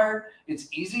ethanol on fire, it's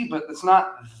easy, but it's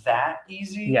not that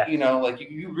easy. Yeah. You know, like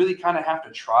you really kind of have to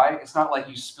try. It's not like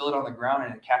you spill it on the ground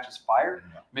and it catches fire.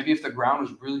 Maybe if the ground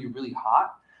was really, really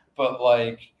hot, but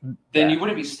then you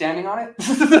wouldn't be standing on it.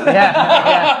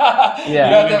 Yeah. You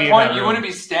know, at that point, you wouldn't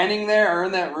be standing there or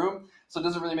in that room. So it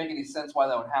doesn't really make any sense why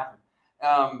that would happen.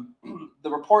 The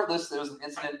report lists there was an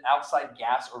incident outside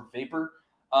gas or vapor.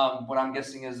 What I'm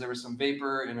guessing is there was some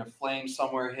vapor and a flame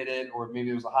somewhere hit it, or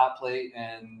maybe it was a hot plate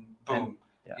and boom,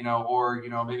 you know, or, you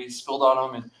know, maybe it spilled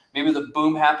on them and maybe the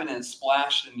boom happened and it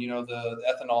splashed and, you know, the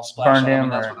ethanol splashed on him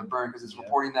and that's what it burned, because it's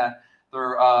reporting that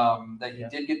that he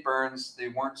did get burns. They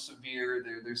weren't severe.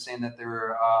 They're saying that they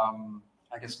were,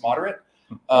 I guess, moderate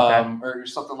or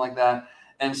something like that.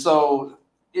 And so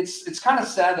it's kind of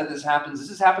sad that this happens. This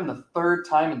has happened the 3rd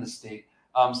time in the state.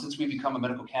 Since we become a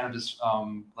medical cannabis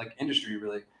industry,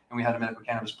 really, and we had a medical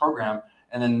cannabis program,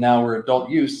 and then now we're adult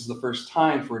use. This is the first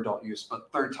time for adult use,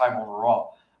 but 3rd time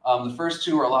overall. The first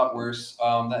 2 are a lot worse.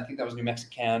 I think that was New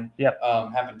Mexican. Yep.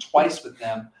 Happened twice with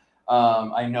them.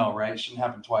 I know, right? It shouldn't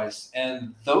happen twice.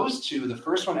 And those 2, the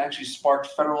first one actually sparked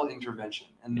federal intervention,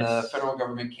 and the federal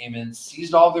government came in,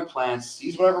 seized all of their plants,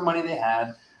 seized whatever money they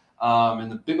had, and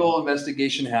the big old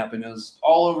investigation happened. It was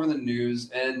all over the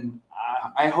news, and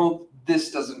I hope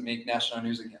this doesn't make national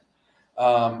news again.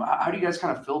 How do you guys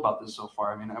kind of feel about this so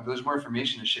far? I mean, there's more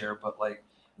information to share, but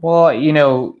well, you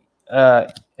know, I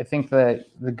think the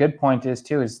good point is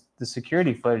the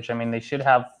security footage. I mean, they should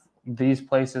have these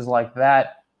places like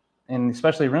that, and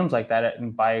especially rooms like that.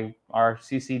 And by our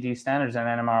CCD standards and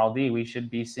NMRLD, we should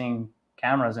be seeing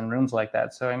cameras in rooms like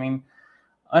that. So, I mean,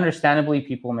 understandably,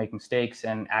 people make mistakes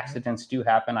and accidents do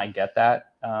happen. I get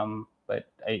that. But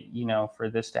you know, for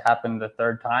this to happen the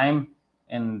 3rd time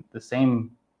in the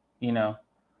same, you know,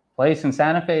 place in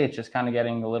Santa Fe, it's just kind of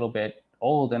getting a little bit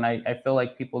old. And I feel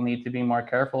like people need to be more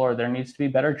careful, or there needs to be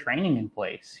better training in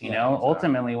place. You know, exactly.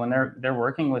 Ultimately, when they're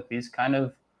working with these kind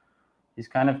of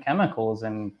chemicals,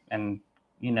 and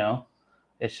you know,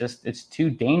 it's too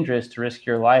dangerous to risk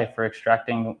your life for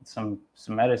extracting some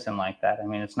medicine like that. I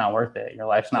mean, it's not worth it. Your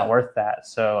life's not worth that.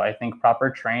 So I think proper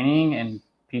training and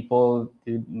people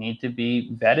do need to be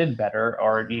vetted better,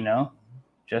 or, you know,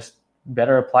 just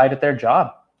better applied at their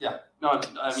job. Yeah, no,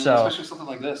 I mean, especially something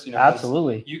like this, you know,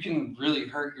 absolutely, you can really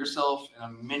hurt yourself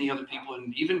and many other people,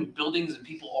 and even buildings and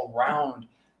people around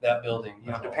that building,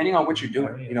 you know, depending on what you're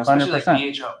doing, you know, especially 100%.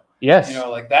 Like BHO. Yes. You know,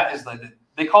 like that is like,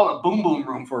 they call it a boom boom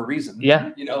room for a reason.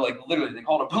 Yeah. You know, like literally they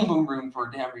call it a boom boom room for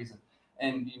a damn reason.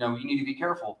 And, you know, you need to be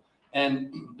careful.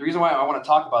 And the reason why I want to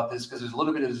talk about this, because there's a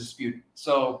little bit of dispute.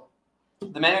 So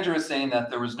the manager is saying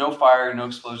that there was no fire, no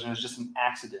explosion. It was just an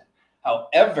accident.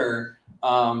 However,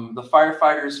 the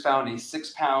firefighters found a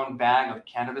 6-pound bag of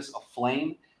cannabis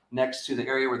aflame next to the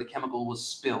area where the chemical was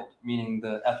spilled, meaning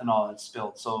the ethanol had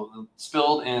spilled. So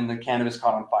spilled and the cannabis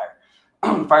caught on fire.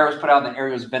 fire was put out and the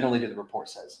area was ventilated, the report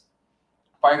says.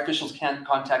 Fire officials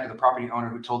contacted the property owner,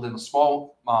 who told them a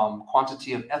small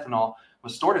quantity of ethanol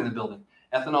was stored in the building.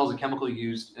 Ethanol is a chemical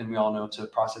used, and we all know, to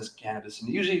process cannabis,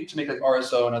 and usually to make like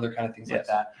RSO and other kind of things like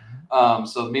that.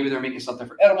 So maybe they're making something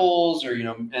for edibles, or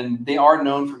and they are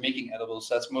known for making edibles.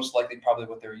 So that's most likely probably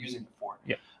what they're using it for.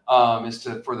 Is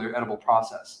for their edible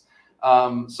process.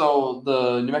 So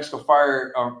the New Mexico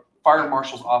Fire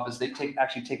Marshal's office, they've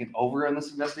actually taken over on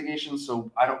this investigation. So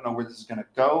I don't know where this is going to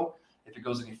go. If it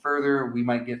goes any further, we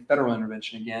might get federal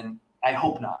intervention again. I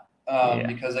hope not,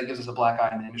 because that gives us a black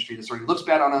eye in the industry. This already looks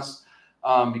bad on us.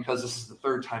 Because this is the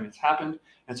third time it's happened.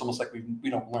 And it's almost like we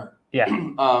don't learn.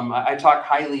 I talk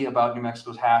highly about New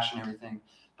Mexico's hash and everything,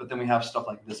 but then we have stuff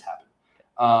like this happen.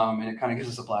 And it kind of gives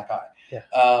us a black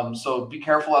eye. So be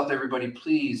careful out there, everybody.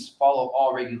 Please follow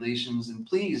all regulations, and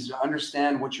please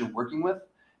understand what you're working with.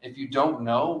 If you don't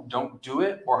know, don't do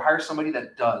it, or hire somebody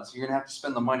that does. You're going to have to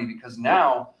spend the money, because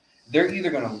now they're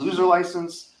either going to lose their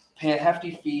license, pay a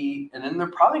hefty fee, and then they're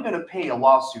probably going to pay a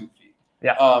lawsuit fee.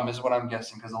 Is what I'm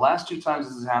guessing, because the last 2 times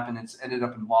this has happened, it's ended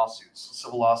up in lawsuits,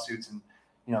 civil lawsuits, and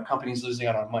companies losing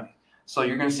out on money. So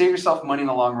you're going to save yourself money in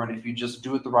the long run if you just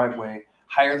do it the right way,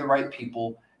 hire the right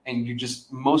people, and you're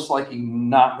just most likely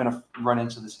not going to run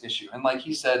into this issue. And like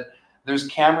he said, there's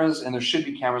cameras, and there should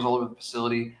be cameras all over the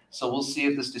facility. So we'll see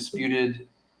if this disputed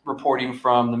reporting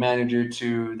from the manager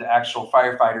to the actual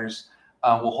firefighters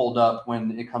will hold up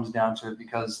when it comes down to it,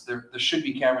 because there should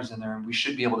be cameras in there, and we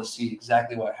should be able to see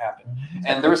exactly what happened.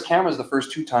 And there was cameras the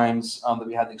first 2 times that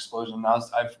we had the explosion.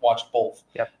 I've watched both,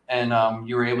 and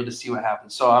you were able to see what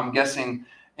happened. So I'm guessing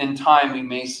in time we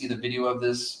may see the video of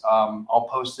this. I'll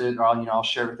post it, or I'll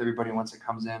share it with everybody once it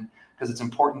comes in, because it's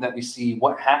important that we see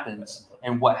what happens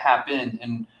and what happened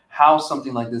and how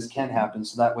something like this can happen,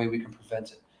 so that way we can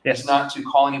prevent it. It's not to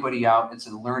call anybody out. It's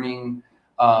a learning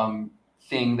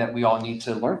thing that we all need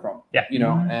to learn from.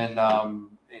 And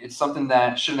it's something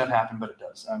that shouldn't have happened, but it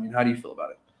does. I mean, how do you feel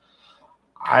about it?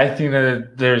 I think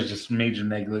that there's just major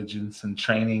negligence in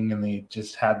training, and they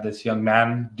just had this young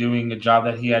man doing a job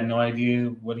that he had no idea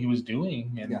what he was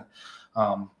doing.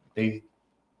 And they,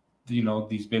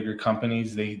 these bigger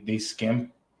companies, they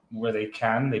skimp where they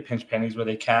can, they pinch pennies where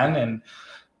they can, and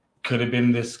could have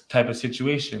been this type of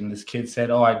situation. This kid said,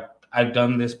 "Oh, I've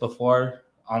done this before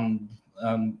on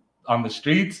the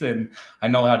streets, and I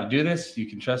know how to do this. You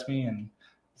can trust me." And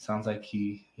it sounds like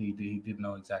he didn't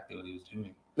know exactly what he was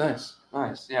doing. Nice.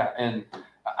 Yeah, and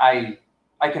I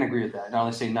can agree with that. And I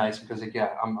only say nice because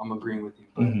I'm agreeing with you.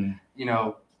 But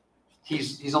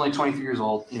he's only 23 years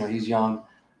old. He's young.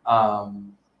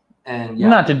 And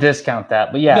not to discount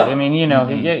that, but I mean,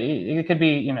 it could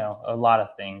be a lot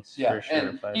of things for sure.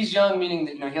 And he's young, meaning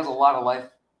that he has a lot of life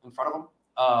in front of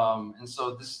him. And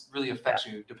so this really affects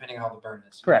you depending on how the burn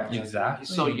is. Correct. Exactly.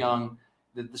 He's so young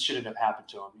that this shouldn't have happened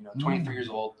to him. 23 years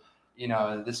old.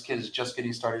 This kid is just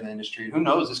getting started in the industry. Who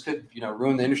knows? This could,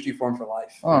 ruin the industry for him for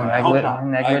life.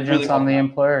 Negligence on the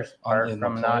employer's part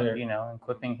from not,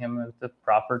 equipping him with the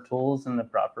proper tools and the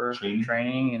proper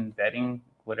training and vetting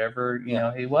whatever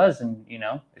he was. And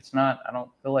it's not. I don't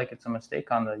feel like it's a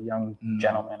mistake on the young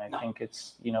gentleman. I think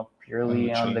it's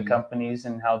purely on the companies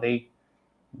and how they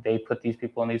put these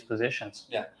people in these positions.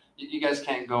 Yeah, you guys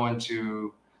can't go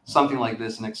into something like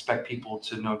this and expect people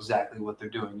to know exactly what they're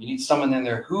doing. You need someone in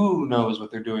there who knows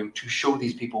what they're doing to show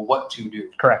these people what to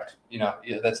do. Correct.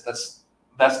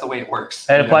 That's the way it works.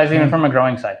 It applies even from a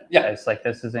growing side. Yeah. It's like,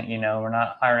 this isn't, we're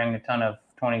not hiring a ton of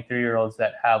 23-year-olds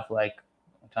that have like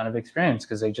a ton of experience,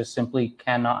 because they just simply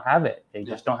cannot have it. They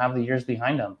just don't have the years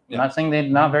behind them. I'm not saying they're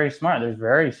not very smart. There's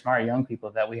very smart young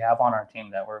people that we have on our team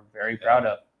that we're very proud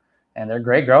of, and they're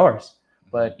great growers.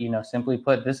 But, simply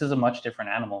put, this is a much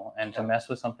different animal, and to mess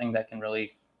with something that can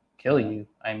really kill you,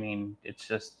 I mean, it's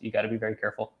just, you got to be very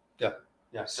careful.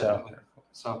 Yeah.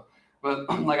 So,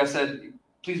 but like I said,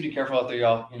 please be careful out there,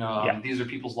 y'all. These are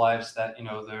people's lives that,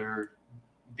 they're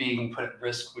being put at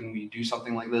risk when we do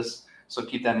something like this. So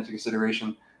keep that into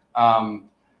consideration.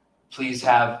 Please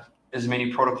have as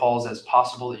many protocols as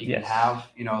possible that you can have.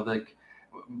 Like,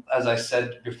 as I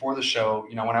said before the show,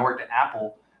 when I worked at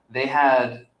Apple, they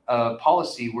had a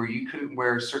policy where you couldn't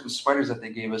wear certain sweaters that they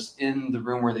gave us in the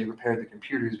room where they repaired the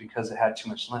computers, because it had too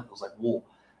much lint. It was like wool.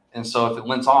 And so if it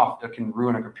lints off, it can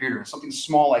ruin a computer. And something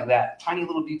small like that, tiny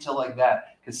little detail like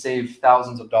that, could save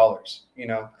thousands of dollars,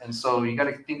 And so you got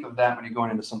to think of that when you're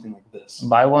going into something like this.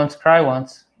 Buy once, cry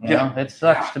once. It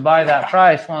sucks to buy that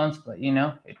price once, but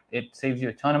it saves you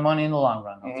a ton of money in the long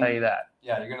run. I'll tell you that.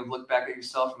 Yeah, you're gonna look back at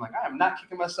yourself and like, I'm not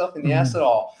kicking myself in the ass at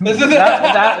all.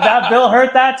 that bill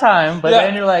hurt that time, but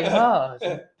then you're like, oh,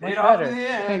 it's much off better. in the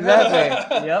end.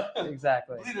 Exactly. Yep.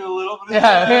 Exactly. Bleeding a little bit.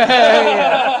 Yeah.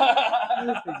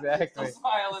 Exactly.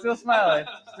 Still smiling.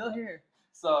 Still here.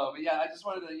 So, but yeah, I just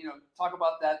wanted to talk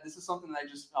about that. This is something that I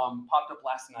just popped up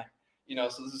last night.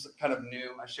 So this is kind of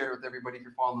new. I shared it with everybody. If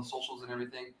you're following the socials and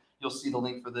everything, you'll see the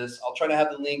link for this. I'll try to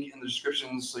have the link in the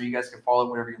description so you guys can follow it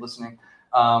wherever you're listening.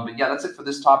 But yeah, that's it for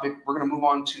this topic. We're going to move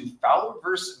on to Fowler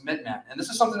versus Midman. And this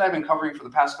is something I've been covering for the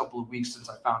past couple of weeks since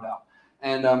I found out.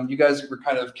 And you guys were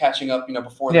kind of catching up,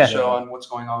 before the show on what's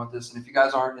going on with this. And if you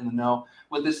guys aren't in the know,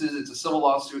 what this is, it's a civil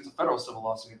lawsuit. It's a federal civil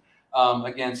lawsuit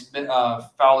against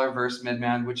Fowler versus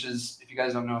Midman, which is, if you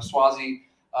guys don't know, Swazi,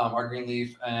 our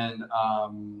Greenleaf, and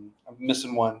I'm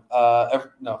missing one.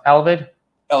 Elevated.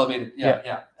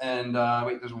 Yeah. And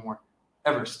wait, there's one more.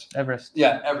 Everest.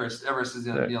 Yeah, Everest. Everest is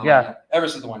the other one. Yeah,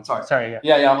 Everest is the one. Sorry.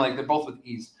 Yeah. I'm like, they're both with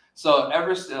E's. So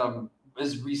Everest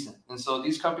is recent, and so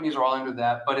these companies are all under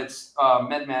that. But it's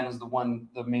Medman is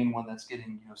the main one that's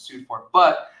getting sued for it.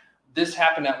 But this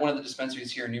happened at one of the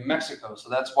dispensaries here in New Mexico, so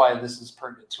that's why this is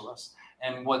pertinent to us.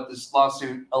 And what this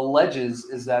lawsuit alleges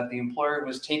is that the employer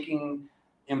was taking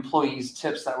employees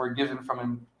tips that were given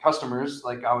from customers.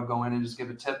 Like, I would go in and just give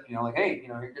a tip, like, hey,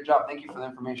 good job, thank you for the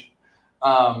information.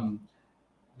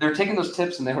 They're taking those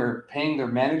tips and they were paying their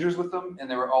managers with them, and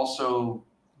they were also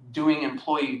doing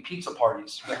employee pizza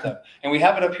parties with them. And we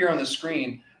have it up here on the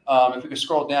screen. If we could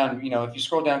scroll down, if you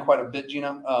scroll down quite a bit,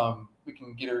 Gina, we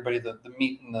can get everybody the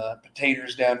meat and the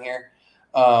potatoes down here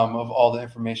of all the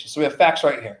information. So we have facts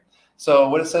right here. So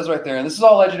what it says right there, and this is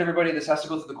all alleged, everybody, this has to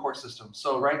go through the court system.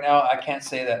 So right now, I can't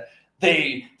say that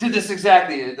they did this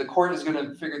exactly. The court is going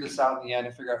to figure this out in the end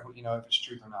and figure out, if it's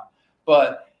truth or not.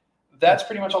 But that's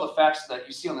pretty much all the facts that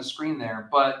you see on the screen there.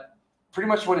 But pretty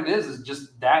much what it is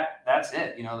just that's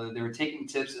it. They were taking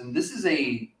tips, and this is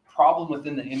a problem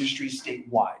within the industry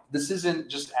statewide. This isn't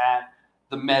just at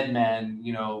the MedMan,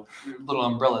 little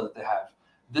umbrella that they have.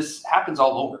 This happens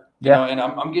all over. And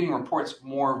I'm getting reports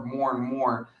more and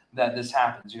more that this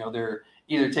happens. They're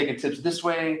either taking tips this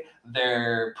way,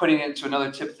 they're putting it to another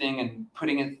tip thing and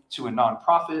putting it to a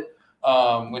nonprofit,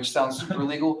 which sounds super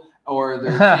illegal. Or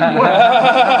they're taking,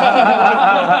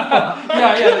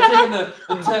 they're taking the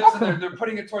tips and they're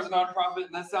putting it towards a nonprofit,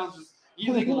 and that sounds just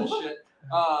illegal as shit.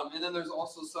 And then there's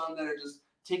also some that are just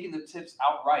taking the tips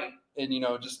outright and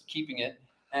just keeping it.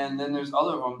 And then there's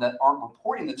other of them that aren't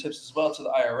reporting the tips as well to the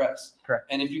IRS. Correct.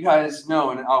 And if you guys know,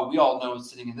 and we all know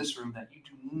sitting in this room, that you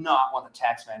do not want the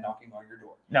tax man knocking on your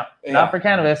door. No, not for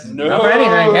cannabis. No. Not for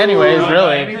anything, anyways,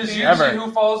 really. Because usually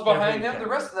who falls behind him? The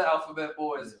rest of the alphabet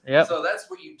boys. Yep. So that's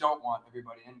what you don't want,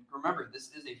 everybody. And remember,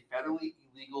 this is a federally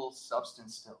illegal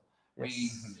substance still.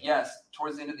 Yes,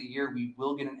 towards the end of the year, we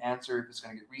will get an answer if it's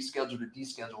going to get rescheduled or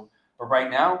descheduled. But right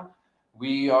now,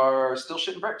 we are still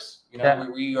shitting bricks.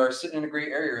 We are sitting in a gray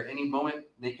area. At any moment,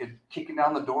 they could kick it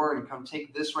down the door and come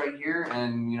take this right here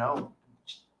and,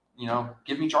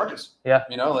 give me charges. Yeah.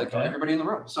 Everybody in the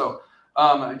room. So,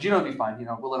 Gino will be fine.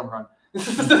 We'll let him run.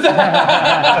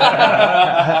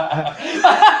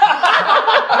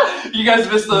 You guys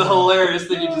missed the hilarious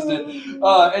thing you just did.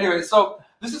 Anyway, so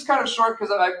this is kind of short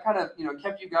because I kind of,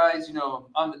 kept you guys,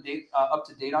 on the date, up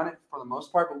to date on it for the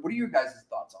most part. But what are your guys'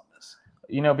 thoughts on this?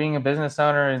 Being a business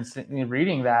owner and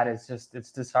reading that,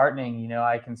 it's disheartening.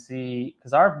 I can see,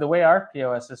 because the way our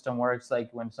POS system works, like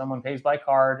when someone pays by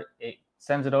card, it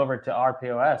sends it over to our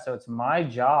POS. So it's my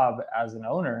job as an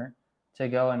owner to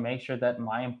go and make sure that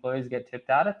my employees get tipped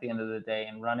out at the end of the day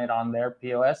and run it on their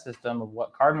POS system of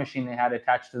what card machine they had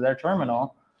attached to their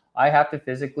terminal. I have to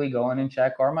physically go in and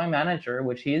check, or my manager,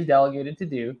 which he is delegated to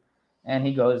do. And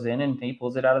he goes in and he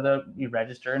pulls it out of the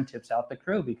register and tips out the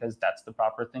crew, because that's the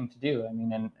proper thing to do. I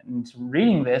mean, and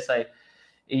reading this, I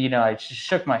just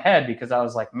shook my head, because I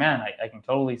was like, man, I can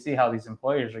totally see how these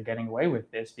employers are getting away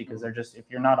with this, because they're just, if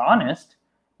you're not honest,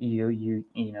 you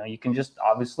can just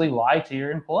obviously lie to your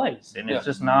employees, and it's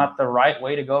just not the right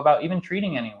way to go about even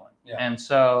treating anyone. Yeah. And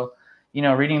so,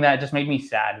 reading that just made me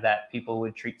sad that people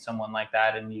would treat someone like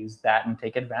that and use that and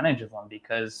take advantage of them,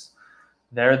 because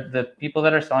they're the people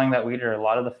that are selling that weed are a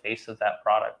lot of the face of that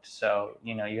product. So,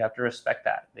 you have to respect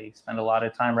that. They spend a lot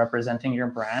of time representing your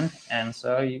brand. And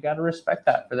so you got to respect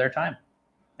that for their time.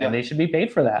 And they should be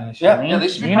paid for that. Yeah, they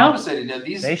should be compensated. Yeah,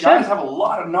 these guys have a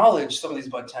lot of knowledge, some of these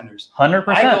bud tenders. 100%.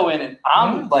 I go in and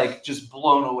I'm like just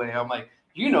blown away. I'm like,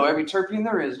 every terpene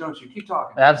there is, don't you? Keep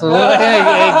talking. Absolutely.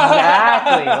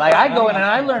 Exactly. Like, I go in and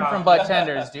I learn from bud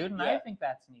tenders, dude. And I think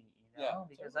that's neat.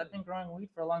 Because I've been growing weed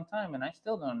for a long time, and I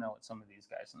still don't know what some of these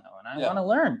guys know, and I want to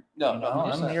learn.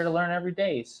 I'm here to learn every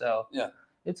day. So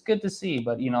it's good to see.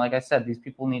 But like I said, these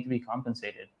people need to be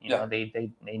compensated.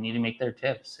 They need to make their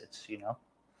tips. It's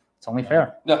it's only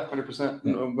fair. Yeah,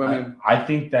 100%. I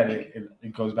think that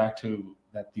it goes back to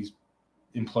that these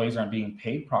employees aren't being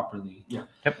paid properly. Yeah.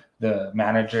 Yep. The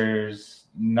managers,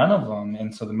 none of them,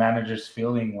 and so the managers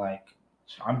feeling like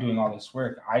I'm doing all this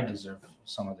work, I deserve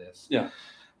some of this. Yeah.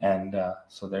 And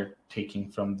so they're taking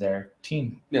from their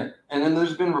team. Yeah, and then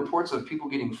there's been reports of people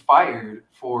getting fired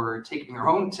for taking their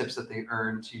own tips that they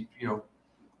earned to,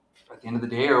 at the end of the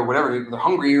day or whatever, they're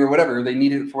hungry or whatever, they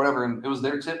needed it for whatever, and it was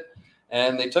their tip,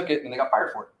 and they took it and they got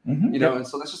fired for it. Mm-hmm. And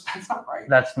so that's not right.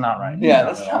 That's not right. Yeah,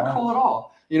 that's not cool at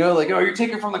all. You're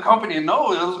taking from the company, and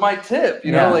no, it was my tip.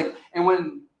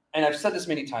 And I've said this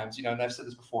many times, and I've said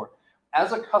this before.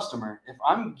 As a customer, if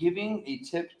I'm giving a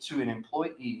tip to an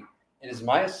employee, it is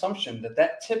my assumption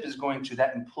that tip is going to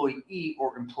that employee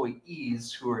or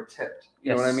employees who are tipped.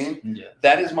 You know what I mean? Yeah.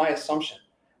 That is my assumption.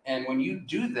 And when you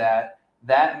do that,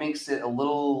 that makes it a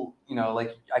little,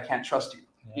 like I can't trust you.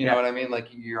 You know what I mean? Like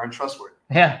you're untrustworthy.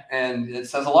 Yeah. And it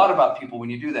says a lot about people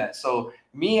when you do that. So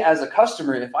me as a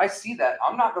customer, if I see that,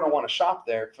 I'm not going to want to shop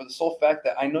there for the sole fact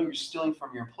that I know you're stealing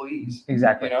from your employees.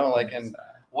 Exactly. And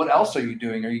what else are you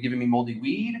doing? Are you giving me moldy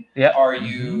weed? Yeah. Are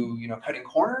you, cutting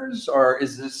corners? Or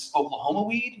is this Oklahoma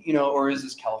weed? Or is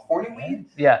this California weed?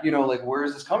 Yeah. Where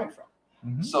is this coming from?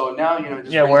 Mm-hmm. So now,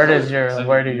 where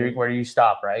do you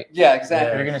stop, right? Yeah,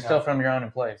 exactly. If you're going to steal from your own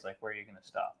employees, like where are you going to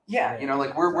stop? Yeah.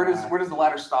 Where does the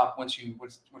ladder stop once you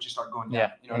start going down?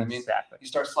 Yeah. You know what I mean? Exactly. You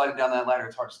start sliding down that ladder,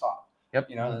 it's hard to stop. Yep.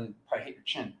 And then you probably hit your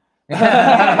chin. Exactly.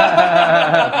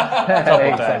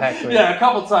 Yeah, a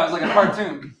couple times, like a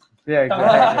cartoon. Yeah,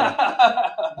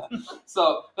 exactly.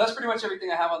 So that's pretty much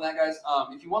everything I have on that, guys.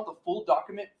 If you want the full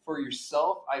document for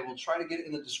yourself, I will try to get it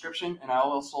in the description, and I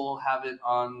also have it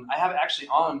on. I have it actually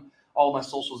on all my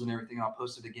socials and everything, and I'll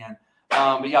post it again.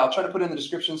 But yeah, I'll try to put it in the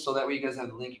description so that way you guys have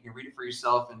the link. You can read it for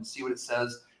yourself and see what it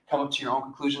says. Come up to your own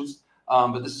conclusions.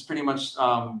 But this is pretty much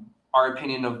our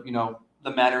opinion of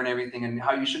the matter and everything, and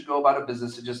how you should go about a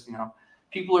business. It just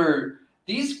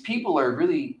these people are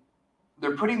really.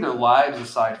 They're putting their lives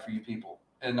aside for you people.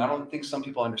 And I don't think some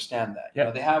people understand that. Yeah.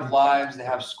 They have lives, they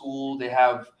have school, they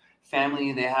have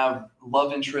family, they have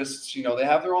love interests, they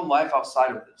have their own life outside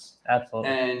of this.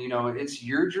 Absolutely. And, it's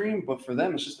your dream, but for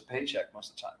them, it's just a paycheck most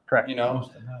of the time. Correct.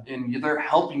 And they're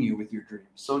helping you with your dreams.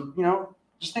 So,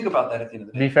 just think about that at the end of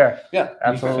the day. Be fair. Yeah.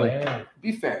 Absolutely.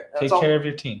 Be fair. Take care of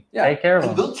your team. Yeah. Take care of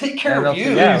them. They'll take care of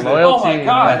you. Yeah, loyalty. Oh my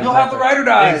God. You'll have the ride or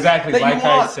die. Exactly. Like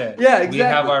I said. Yeah, exactly. We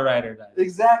have our ride or die.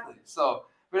 Exactly. So,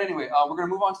 but anyway, we're going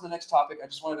to move on to the next topic. I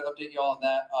just wanted to update y'all on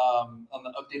that, on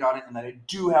the update on it, and that I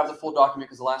do have the full document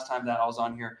because the last time that I was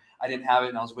on here, I didn't have it,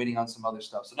 and I was waiting on some other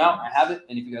stuff. So now I have it,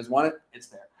 and if you guys want it, it's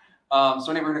there.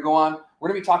 So anyway, we're going to go on. We're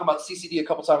going to be talking about CCD a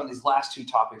couple times on these last two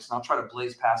topics, and I'll try to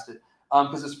blaze past it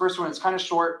because this first one is kind of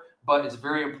short, but it's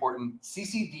very important.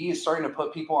 CCD is starting to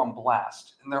put people on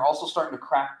blast, and they're also starting to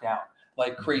crack down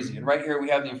like crazy. And right here, we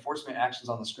have the enforcement actions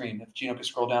on the screen. If Gino could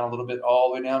scroll down a little bit, all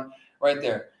the way down, right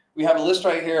there. We have a list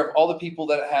right here of all the people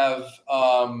that have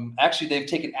they've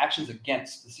taken actions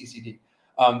against the CCD.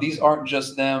 These aren't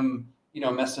just them,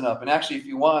 messing up. And actually, if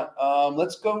you want,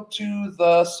 let's go to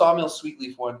the Sawmill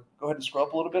Sweetleaf one. Go ahead and scroll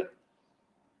up a little bit.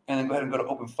 And then go ahead and go to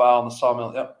open file on the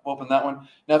Sawmill. Yep, open that one.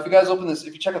 Now, if you guys open this,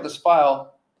 if you check out this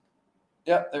file,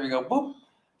 yep, there we go. Boop.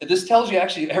 This tells you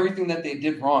actually everything that they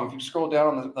did wrong. If you scroll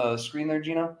down on the screen there,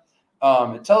 Gino,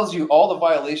 it tells you all the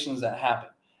violations that happened.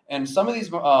 And some of these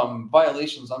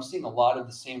violations, I'm seeing a lot of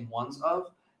the same ones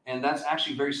of, and that's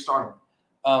actually very startling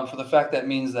for the fact that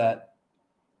means that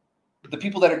the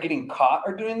people that are getting caught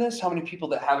are doing this. How many people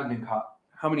that haven't been caught?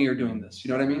 How many are doing this?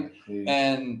 You know what I mean? Please.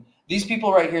 And these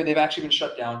people right here, they've actually been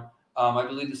shut down. I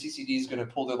believe the CCD is going to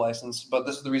pull their license, but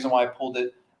this is the reason why I pulled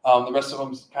it. The rest of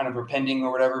them kind of are pending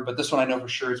or whatever, but this one I know for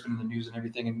sure it's been in the news and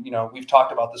everything. And, we've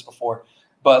talked about this before.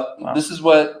 But This is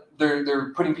what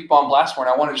they're putting people on blast for, and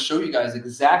I wanted to show you guys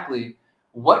exactly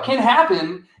what can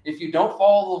happen if you don't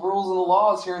follow the rules and the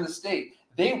laws here in the state.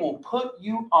 They will put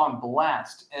you on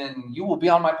blast, and you will be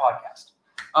on my podcast.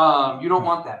 You don't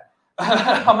want that.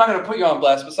 I'm not going to put you on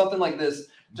blast, but something like this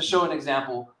to show an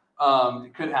example,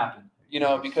 it could happen.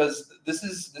 Because this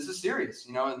is serious.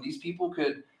 And these people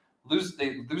could lose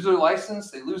their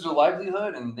license, they lose their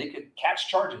livelihood, and they could catch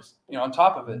charges, on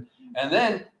top of it. And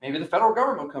then maybe the federal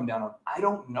government will come down on. I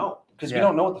don't know, because we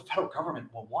don't know what the federal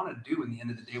government will want to do in the end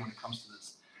of the day when it comes to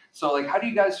this. So, how do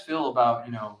you guys feel about,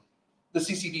 the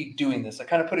CCD doing this? Like,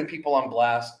 kind of putting people on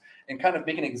blast and kind of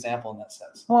make an example in that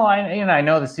sense. Well, I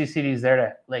know the CCD is there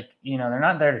to, like, they're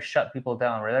not there to shut people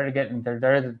down. They're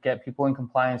there to get people in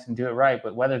compliance and do it right.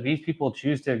 But whether these people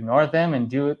choose to ignore them and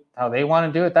do it how they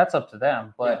want to do it, that's up to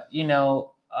them. But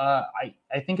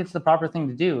I think it's the proper thing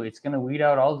to do. It's going to weed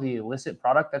out all the illicit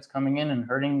product that's coming in and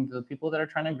hurting the people that are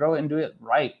trying to grow it and do it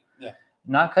right. Yeah.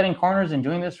 Not cutting corners and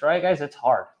doing this right, guys, it's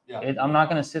hard. Yeah. I'm not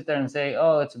going to sit there and say,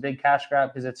 oh, it's a big cash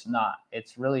grab, because it's not.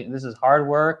 It's really, this is hard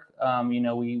work.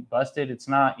 We busted. It's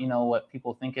not, what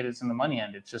people think it is in the money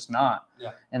end. It's just not.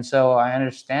 Yeah. And so I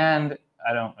understand.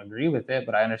 I don't agree with it,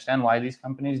 but I understand why these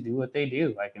companies do what they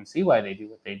do. I can see why they do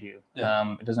what they do.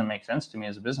 Yeah. It doesn't make sense to me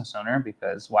as a business owner,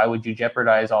 because why would you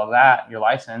jeopardize all that, your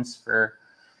license, for,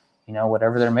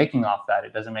 whatever they're making off that?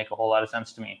 It doesn't make a whole lot of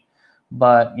sense to me.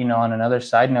 But, on another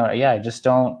side note, I just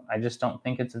don't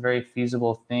think it's a very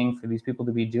feasible thing for these people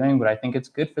to be doing. But I think it's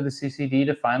good for the CCD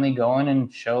to finally go in and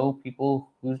show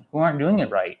people who aren't doing it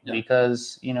right,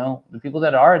 because, the people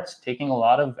that are, it's taking a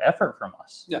lot of effort from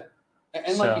us. Yeah.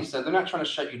 And like you said, they're not trying to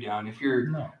shut you down. If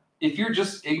you're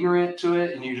just ignorant to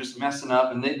it and you're just messing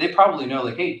up, and they probably know,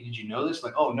 like, hey, did you know this?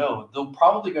 Like, oh no, they're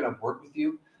probably going to work with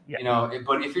you,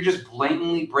 but if you're just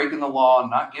blatantly breaking the law and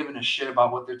not giving a shit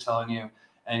about what they're telling you,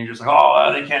 and you're just like,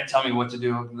 oh, they can't tell me what to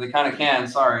do. They kind of can,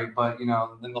 sorry, but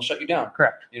then they'll shut you down.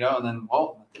 Correct. And then,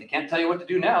 well, they can't tell you what to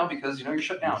do now because you're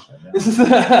shut down.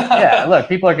 Yeah, look,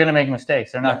 people are going to make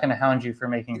mistakes. They're not going to hound you for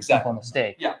making a simple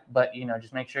mistake. Yeah. But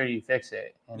just make sure you fix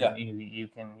it, and you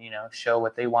can show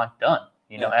what they want done.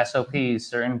 SOPs,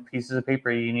 certain pieces of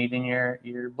paper you need in your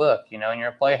book, in your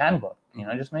employee handbook.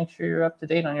 Just make sure you're up to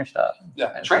date on your stuff.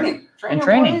 Yeah. Training.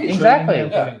 Training. Exactly.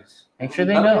 Yeah. Make sure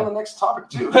they know. On the next topic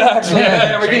too. Actually,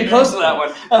 we're getting close to that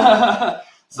one.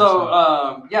 So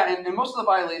and most of the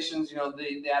violations,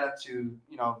 they add up to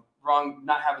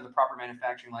not having the proper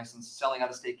manufacturing license, selling out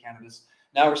of state cannabis.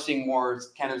 Now we're seeing more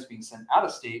cannabis being sent out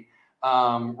of state.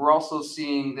 We're also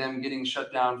seeing them getting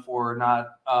shut down for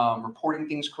not reporting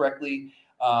things correctly.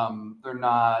 They're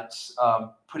not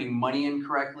putting money in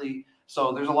correctly.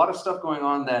 So there's a lot of stuff going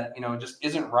on that just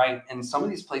isn't right. And some of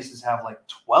these places have like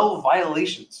 12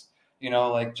 violations.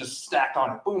 Like just stacked on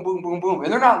it, boom, boom, boom, boom.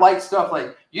 And they're not light stuff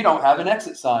like you don't have an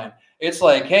exit sign. It's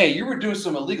like, hey, you were doing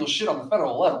some illegal shit on the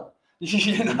federal level.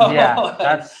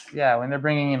 Yeah, when they're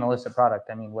bringing in illicit product,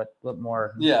 I mean, what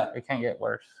more? Yeah, it can't get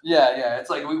worse. Yeah.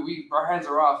 It's like we our hands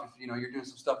are off if you're doing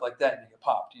some stuff like that and you get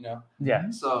popped.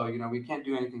 Yeah. So we can't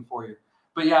do anything for you.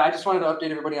 But yeah, I just wanted to update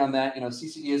everybody on that.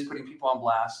 CCD is putting people on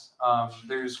blast.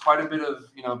 There's quite a bit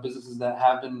of businesses that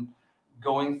have been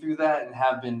going through that and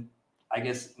have been, I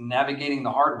guess, navigating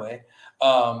the hard way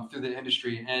through the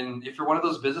industry. And if you're one of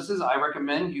those businesses, I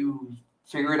recommend you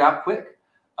figure it out quick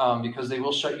because they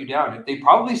will shut you down. If they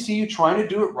probably see you trying to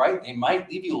do it right, they might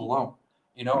leave you alone,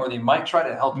 or they might try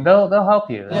to help you. They'll help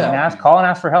you. Yeah. Call and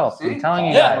ask for help. See? I'm telling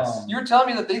you guys. You were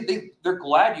telling me that they're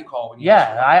glad you call when you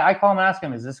I call and ask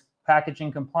them, is this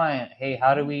packaging compliant? Hey,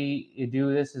 how do we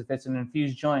do this if it's an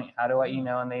infused joint? How do I,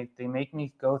 and they make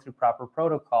me go through proper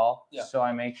protocol. Yeah. So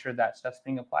I make sure that stuff's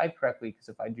being applied correctly, because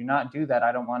if I do not do that,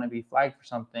 I don't want to be flagged for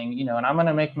something, and I'm going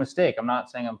to make a mistake. I'm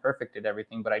not saying I'm perfect at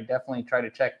everything, but I definitely try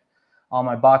to check all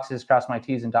my boxes, cross my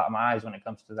T's and dot my I's when it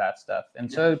comes to that stuff.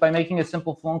 And so by making a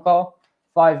simple phone call,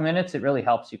 5 minutes, it really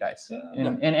helps you guys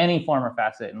in any form or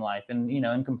facet in life. And,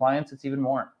 in compliance, it's even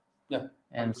more. Yeah.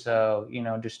 And so,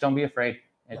 just don't be afraid.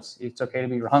 It's okay to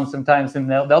be wrong sometimes, and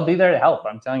they'll be there to help.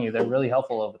 I'm telling you, they're really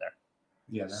helpful over there.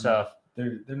 Yeah.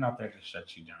 They're not there to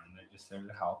shut you down. They're just there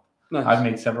to help. Nice. I've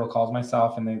made several calls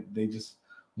myself, and they just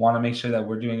want to make sure that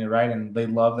we're doing it right, and they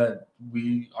love that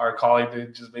we are calling to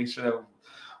just make sure that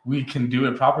we can do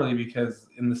it properly, because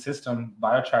in the system,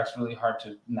 BioTrack's really hard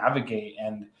to navigate,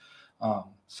 and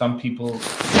some people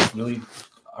really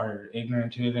are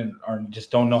ignorant to it and just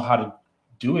don't know how to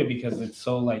do it because it's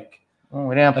so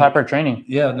we didn't have proper training.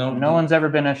 Yeah, no one's ever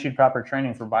been issued proper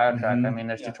training for BioTrack. Mm-hmm. I mean,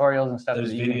 there's tutorials and stuff that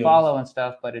you can follow and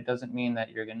stuff, but it doesn't mean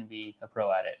that you're going to be a pro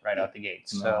at it right out the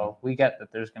gates. No. So we get that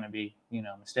there's going to be,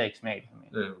 mistakes made.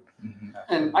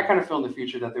 And I kind of feel in the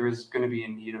future that there is going to be a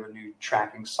need of a new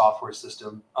tracking software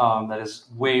system that is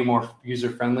way more user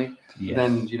friendly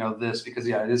than this, because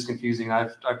it is confusing.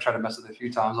 I've tried to mess with it a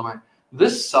few times. I'm like,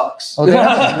 this sucks.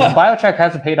 BioTrack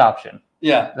has a paid option.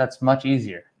 Yeah, that's much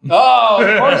easier. Oh,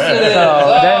 of course it is.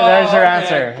 So there's your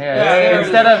answer. Yeah.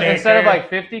 Instead of like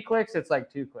 50 clicks, it's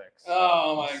like 2 clicks.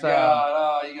 Oh my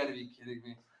God! Oh, you got to be kidding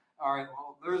me. All right,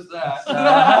 well, there's that.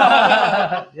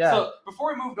 So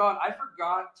before we moved on, I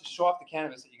forgot to show off the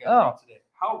cannabis that you guys brought today.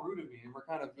 How rude of me! And we're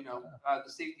kind of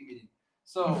the safety meeting.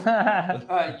 So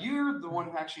you're the one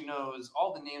who actually knows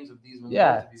all the names of these.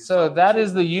 Yeah. So that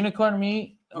is the unicorn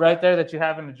meat right there that you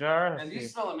have in the jar. And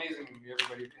these smell amazing,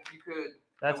 everybody. If you could,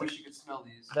 I wish you could smell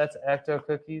these. That's Ecto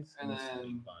cookies. And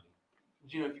then,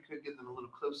 Gino, if you could get them a little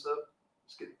close up,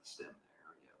 just get the stem there.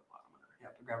 Yeah, the bottom. You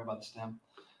have to grab it by the stem.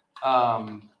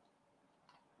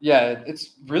 Yeah,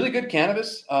 it's really good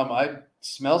cannabis. It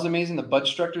smells amazing. The bud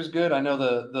structure is good. I know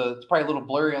it's probably a little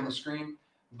blurry on the screen,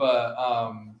 but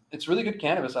it's really good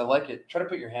cannabis. I like it. Try to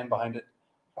put your hand behind it.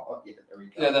 Oh, yeah, there we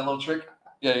go. Yeah, that little trick.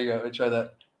 Yeah, there you go. Try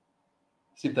that.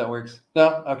 See if that works.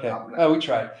 No? Okay. Oh, we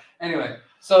tried. Anyway,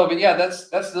 but yeah, that's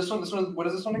this one. This one, what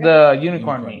is this one again? The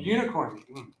unicorn meat. Unicorn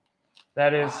meat.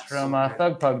 That is from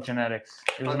Thug Pug Genetics.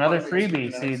 It was another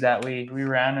freebie seed that we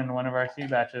ran in one of our seed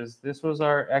batches. This was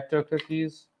our Ecto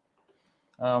cookies.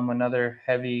 Another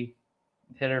heavy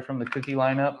hitter from the cookie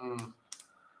lineup.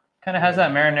 Kind of has that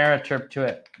marinara terp to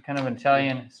it. Kind of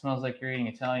Italian. It smells like you're eating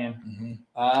Italian.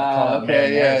 Mm-hmm.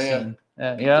 Okay, yeah.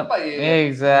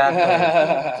 Exactly.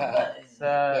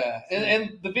 Yeah,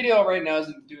 and the video right now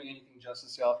isn't doing anything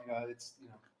justice, y'all.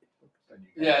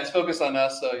 It's focused on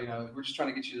us, so we're just trying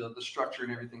to get you the structure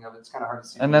and everything of it. It's kind of hard to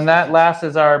see. And then that last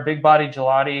is our big body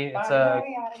gelati. It's a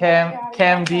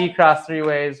Cam D cross 3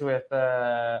 ways with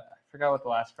I forgot what the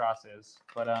last cross is,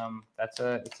 but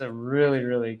it's a really,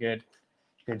 really good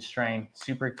strain.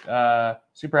 Super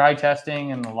high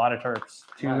testing and a lot of terps.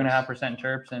 2.5%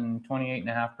 terps and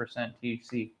 28.5%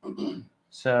 THC.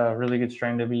 So really good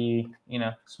strain to be,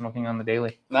 smoking on the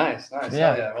daily. Nice.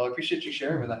 Yeah. Well, I appreciate you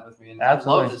sharing that with me. And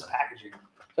absolutely. I love this packaging.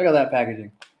 Check out that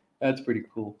packaging. That's pretty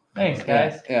cool. Thanks,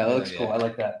 guys. Yeah, that looks cool. I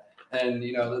like that. And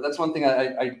that's one thing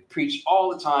I preach all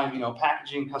the time.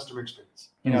 Packaging, customer experience.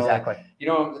 Exactly.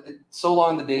 So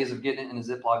long the days of getting it in a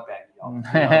Ziploc bag, y'all.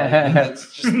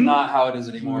 That's just not how it is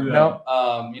anymore. Nope.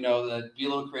 Be a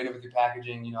little creative with your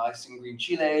packaging. I seen green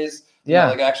chiles. Yeah.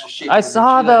 Like actual shape. I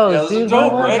saw those. Dude,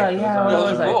 dope, right?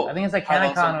 Those are cool. Cool. I think it's like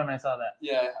CannaCon when I saw that.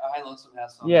 Yeah, High Lonesome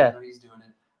has some. Yeah. He's doing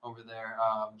it over there.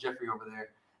 Jeffrey over there.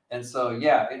 And so,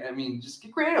 yeah, I mean, just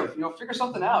get creative. Figure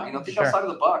something out. Think outside of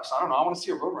the box. I don't know. I want to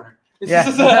see a Roadrunner. Yeah.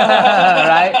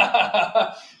 Right?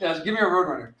 Yeah, give me a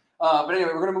Roadrunner. But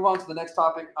anyway, we're going to move on to the next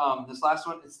topic. This last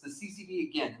one, it's the CCD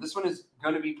again. This one is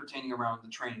going to be pertaining around the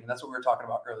training, and that's what we were talking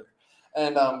about earlier.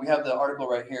 And we have the article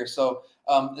right here. So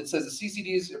it says the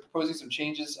CCDs are proposing some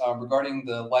changes regarding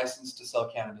the license to sell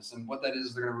cannabis. And what that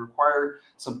is, they're going to require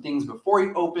some things before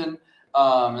you open,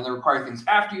 and they require things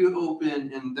after you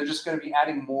open, and they're just going to be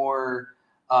adding more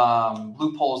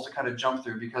loopholes to kind of jump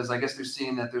through, because I guess they're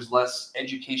seeing that there's less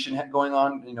education going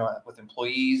on, with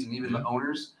employees and even the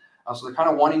owners. So they're kind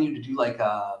of wanting you to do like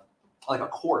a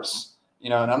course,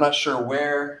 and I'm not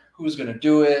sure who's going to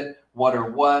do it, what or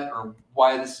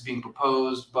why this is being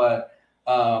proposed, but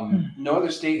no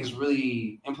other state has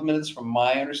really implemented this, from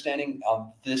my understanding,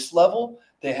 on this level.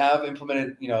 They have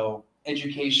implemented,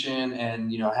 education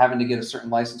and having to get a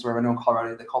certain license. Wherever I know in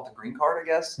Colorado they call it the green card, I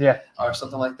guess, or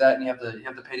something like that, and you have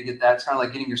to pay to get that. It's kind of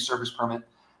like getting your service permit,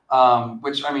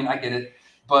 which, I mean, I get it,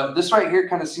 but this right here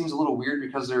kind of seems a little weird,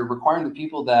 because they're requiring the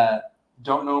people that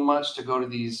don't know much to go to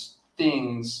these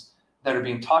things that are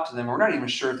being taught to them. We're not even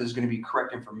sure if there's going to be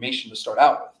correct information to start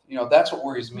out with. That's what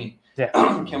worries me. Yeah.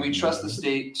 Can we trust the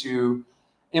state to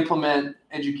implement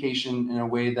education in a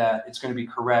way that it's going to be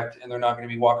correct, and they're not going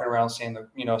to be walking around saying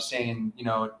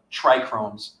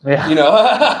trichromes? Yeah.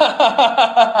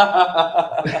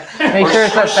 Make sure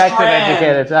it's effective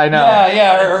educated. I know.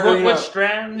 Yeah. What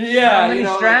strands? Yeah. How many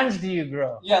strands do you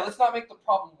grow? Yeah. Let's not make the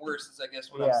problem worse, is I guess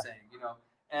what I'm saying.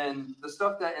 And the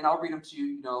stuff and I'll read them to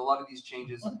you. A lot of these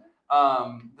changes.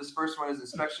 This first one is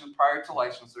inspection prior to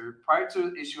licensure. Prior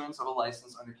to issuance of a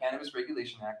license under Cannabis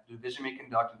Regulation Act, the division may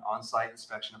conduct an on-site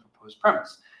inspection of proposed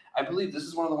premise. I believe this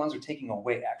is one of the ones they're taking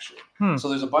away, actually. So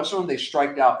there's a bunch of them they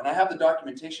striked out, and I have the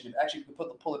documentation. Actually, you can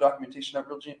pull the documentation up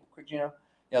real quick, Gino.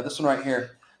 Yeah, this one right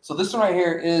here. So this one right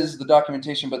here is the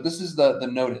documentation, but this is the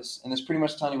notice, and it's pretty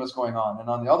much telling you what's going on. And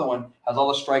on the other one has all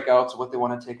the strikeouts of what they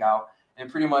want to take out, and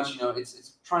pretty much,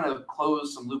 it's trying to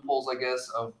close some loopholes, I guess,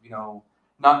 of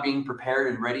not being prepared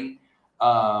and ready.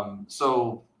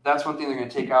 So that's one thing they're going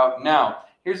to take out. Now,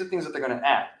 here's the things that they're going to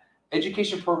add.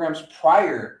 Education programs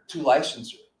prior to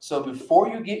licensure. So before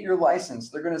you get your license,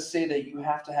 they're going to say that you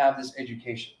have to have this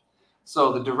education.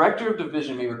 So the director of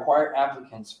division may require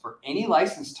applicants for any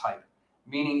license type,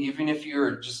 meaning even if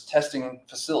you're just testing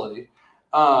facility,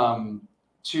 to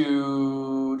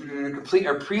complete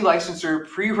a pre-licensure,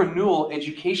 pre-renewal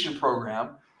education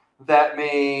program that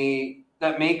may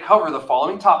cover the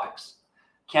following topics: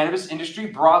 cannabis industry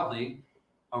broadly,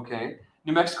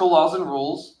 New Mexico laws and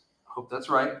rules, hope that's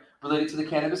right, related to the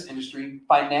cannabis industry,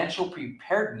 financial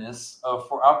preparedness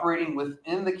for operating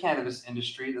within the cannabis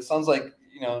industry. That sounds like,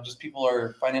 just people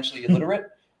are financially illiterate.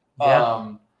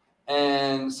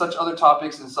 And such other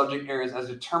topics and subject areas as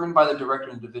determined by the director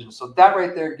of the division. So that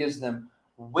right there gives them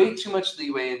way too much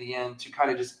leeway in the end to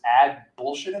kind of just add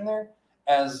bullshit in there,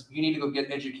 as you need to go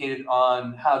get educated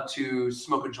on how to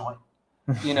smoke a joint.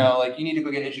 Like you need to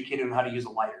go get educated on how to use a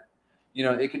lighter.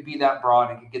 It could be that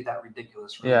broad. It could get that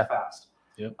ridiculous really fast.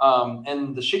 Yep.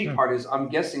 And the shitty part is, I'm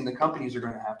guessing the companies are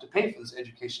going to have to pay for this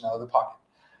education out of their pocket.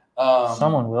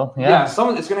 Someone will. It's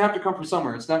going to have to come from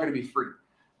somewhere. It's not going to be free.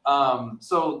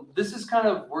 So this is kind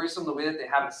of worrisome the way that they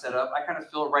have it set up. I kind of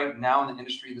feel right now in the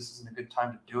industry, this isn't a good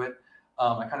time to do it.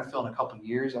 I kind of feel in a couple of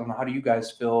years. I don't know. How do you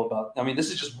guys feel about? I mean,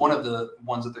 this is just one of the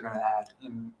ones that they're going to add.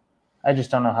 I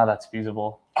just don't know how that's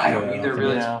feasible. I don't either.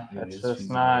 Really, it's just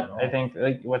not. I think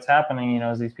like what's happening,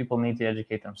 is these people need to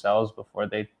educate themselves before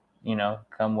they,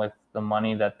 come with the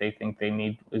money that they think they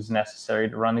need is necessary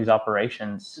to run these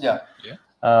operations.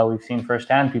 We've seen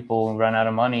firsthand people run out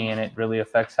of money, and it really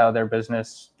affects how their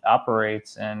business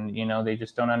operates. And they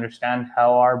just don't understand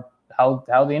how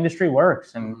the industry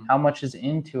works and how much is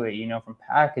into it. From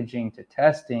packaging to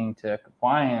testing to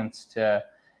compliance to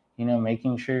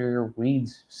making sure your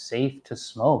weed's safe to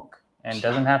smoke and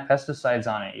doesn't have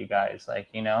pesticides on it. You guys,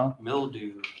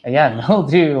 mildew. Yeah,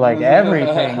 mildew, like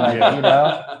everything.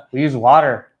 We use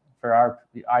water for our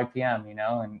IPM,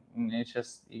 and it's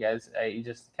just, you guys, you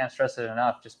just can't stress it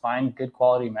enough. Just find good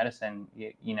quality medicine.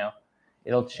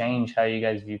 It'll change how you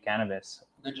guys view cannabis.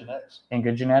 Good genetics. And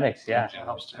good genetics, yeah. That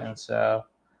helps too. And so,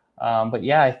 but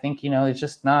yeah, I think it's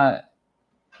just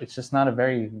not a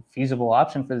very feasible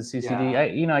option for the CCD.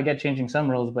 Yeah. I get changing some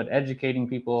rules, but educating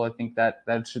people, I think that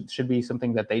should be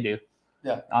something that they do.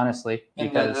 Yeah. Honestly,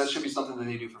 and that should be something that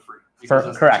they do for free.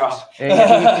 Correct.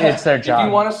 It's their job. If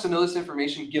you want us to know this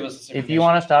information, give us this information. If you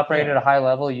want us to operate at a high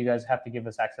level, you guys have to give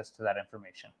us access to that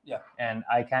information. Yeah. And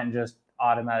I can't just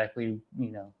automatically,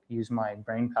 use my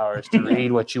brain powers to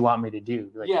read what you want me to do.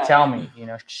 Tell me,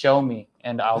 show me,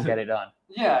 and I'll get it done.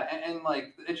 Yeah, and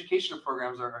like the educational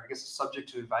programs are, I guess, subject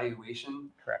to evaluation.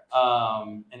 Correct.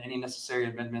 And any necessary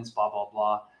amendments, blah, blah,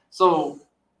 blah. So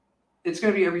it's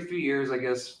going to be every 3 years, I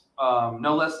guess.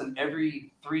 No less than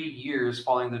every 3 years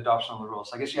following the adoption of the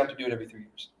rules. So I guess you have to do it every 3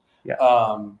 years. Yeah.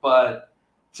 But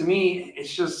to me,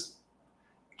 it's just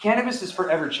cannabis is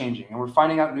forever changing, and we're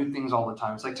finding out new things all the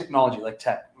time. It's like technology, like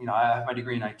tech. I have my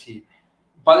degree in IT.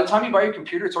 By the time you buy your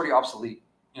computer, it's already obsolete.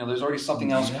 There's already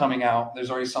something else coming out. There's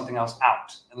already something else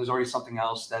out, and there's already something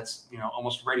else that's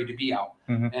almost ready to be out.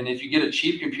 Mm-hmm. And if you get a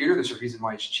cheap computer, there's a reason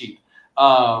why it's cheap.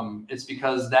 It's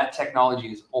because that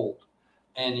technology is old.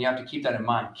 And you have to keep that in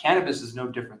mind. Cannabis is no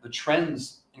different. The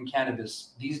trends in cannabis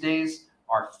these days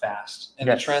are fast. And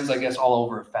the trends, I guess, all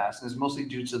over are fast. And it's mostly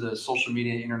due to the social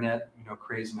media, internet,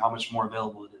 craze and how much more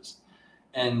available it is.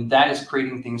 And that is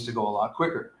creating things to go a lot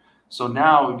quicker. So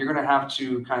now you're going to have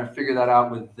to kind of figure that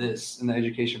out with this in the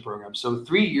education program. So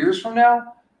 3 years from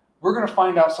now, we're going to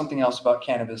find out something else about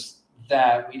cannabis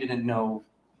that we didn't know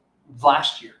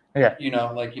last year. Yeah.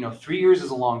 3 years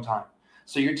is a long time.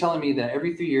 So you're telling me that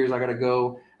every 3 years I got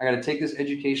to take this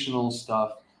educational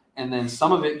stuff, and then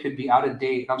some of it could be out of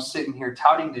date. I'm sitting here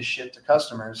touting this shit to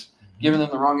customers, giving them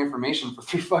the wrong information for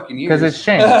 3 fucking years. Because it's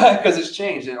changed. Because it's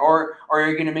changed. Or are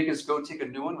you going to make us go take a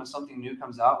new one when something new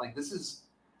comes out? Like this is,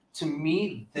 to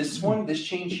me, this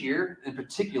change here in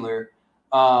particular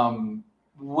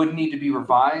would need to be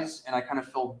revised. And I kind of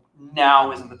feel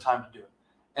now isn't the time to do it.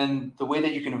 And the way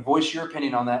that you can voice your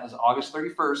opinion on that is August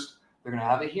 31st. They're going to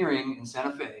have a hearing in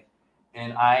Santa Fe,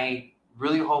 and I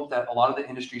really hope that a lot of the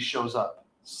industry shows up.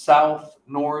 South,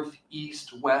 north,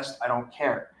 east, west, I don't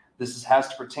care. This has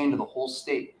to pertain to the whole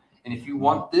state. And if you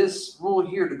want this rule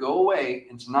here to go away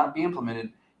and to not be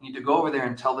implemented, you need to go over there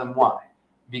and tell them why.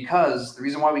 Because the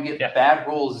reason why we get bad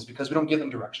rules is because we don't give them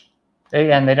direction.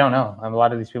 And they don't know. A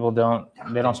lot of these people don't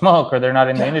smoke, or they're not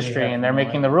in the industry, and they're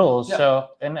making the rules. Yeah. So,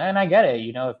 and I get it.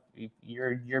 If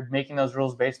you're making those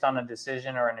rules based on a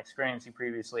decision or an experience you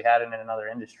previously had in another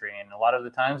industry, and a lot of the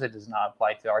times it does not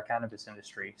apply to our cannabis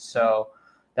industry. So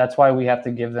that's why we have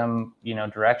to give them,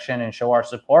 direction and show our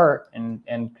support and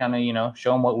kind of,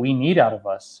 show them what we need out of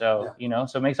us. So,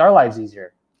 so it makes our lives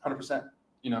easier. 100%.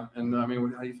 And I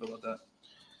mean, how do you feel about that?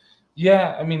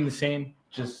 Yeah, I mean the same.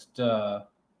 Just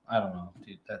I don't know,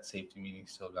 dude. That safety meeting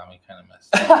still got me kind of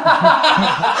messed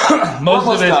up. Most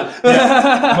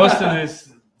of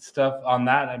this stuff on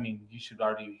that, I mean, you should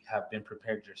already have been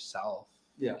prepared yourself,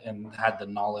 and had the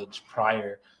knowledge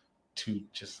prior to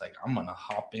just like, I'm gonna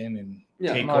hop in and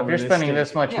take well, over. If you're spending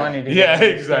this much money to get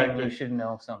exactly, thing, you should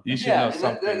know something. You should know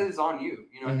something. That is on you.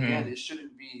 You know, in the end, it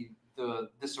shouldn't be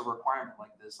this a requirement like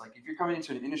this. Like if you're coming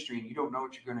into an industry and you don't know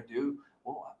what you're going to do,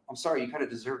 well, I'm sorry, you kind of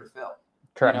deserve to fail.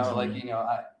 Correct. You know,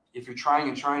 like if you're trying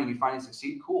and you finally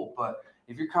succeed, cool. But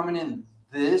if you're coming in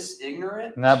this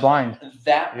ignorant and that blind,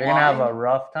 you're gonna have a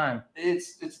rough time.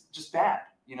 It's just bad.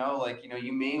 You know, like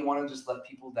you may want to just let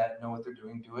people that know what they're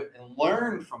doing do it and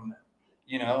learn from them.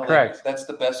 You know, correct. Like, that's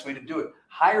the best way to do it.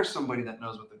 Hire somebody that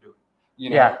knows what they're doing. You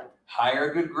know,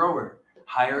 hire a good grower,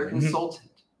 hire a consultant.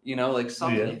 You know, like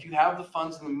something. If you have the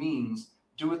funds and the means,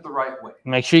 do it the right way.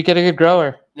 Make sure you get a good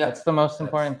grower. Yeah, that's the most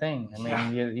important thing. I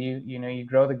mean, you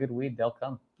grow the good weed, they'll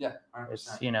come. Yeah, 100%.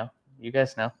 It's, you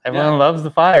guys know everyone loves the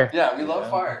fire. Yeah, we love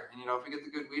fire, and if we get the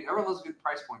good weed, everyone loves a good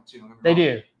price point too. They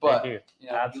do, but they do.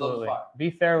 Absolutely. Be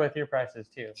fair with your prices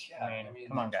too. Yeah, I mean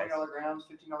come on, guys. $20 grams,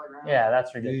 $15 grams. Yeah,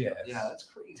 that's ridiculous. Yeah, that's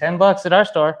crazy. $10 at our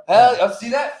store. Hell,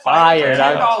 see that? Fire,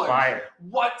 dog. Fire.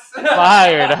 What?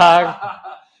 Fire, dog.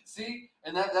 See,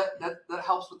 and that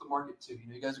helps with the market too.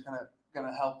 You guys are kind of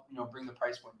gonna help bring the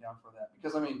price point down for that,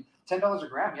 because I mean $10 a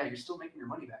gram, you're still making your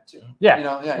money back too. Yeah,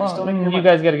 you're still making your money. You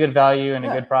guys get a good value and a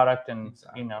good product, and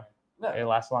it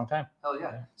lasts a long time. Hell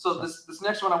yeah. So this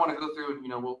next one I want to go through,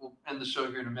 and we'll end the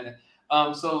show here in a minute.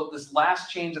 So this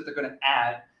last change that they're going to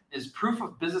add is proof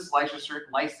of business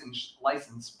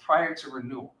license prior to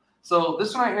renewal. So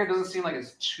this one right here doesn't seem like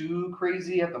it's too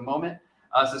crazy at the moment.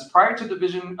 It says prior to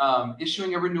division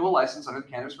issuing a renewal license under the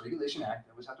Cannabis Regulation Act,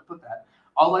 I always have to put that,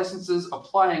 all licenses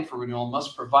applying for renewal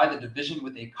must provide the division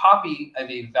with a copy of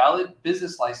a valid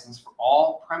business license for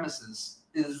all premises,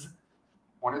 is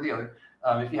one or the other,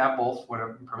 if you have both,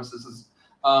 whatever premises is,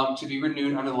 to be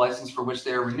renewed under the license for which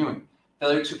they are renewing.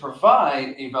 Failure to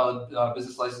provide a valid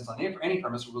business license on any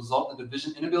premise will result in the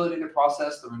division inability to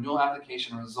process the renewal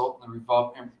application and result in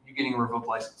you getting a revoked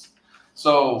license.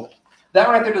 So that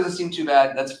right there doesn't seem too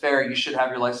bad. That's fair. You should have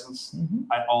your license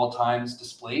at all times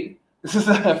displayed.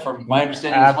 From my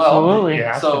understanding as well.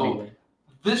 Absolutely. So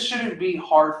this shouldn't be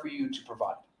hard for you to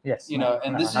provide. Yes.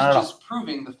 This is just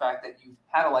proving the fact that you've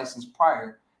had a license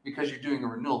prior because you're doing a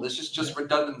renewal. This is just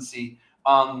redundancy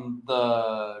on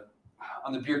the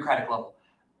bureaucratic level.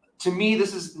 To me,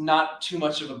 this is not too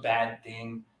much of a bad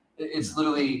thing. It's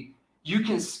literally, you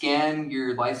can scan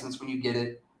your license when you get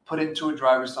it, put it into a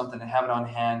drive or something, and have it on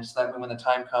hand, so that when the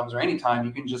time comes or any time,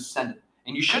 you can just send it.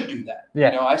 And you should do that.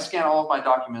 Yeah. I scan all of my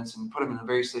documents and put them in a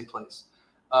very safe place.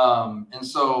 And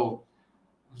so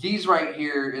these right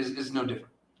here is no different.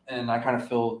 And I kind of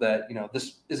feel that,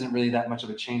 this isn't really that much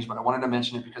of a change, but I wanted to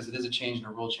mention it because it is a change and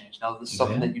a rule change. Now, if this is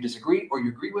something that you disagree or you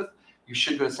agree with, you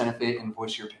should go to Santa Fe and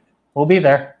voice your opinion. We'll be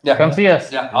there. Yeah. Come see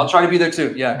us. Yeah, I'll try to be there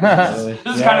too. Yeah.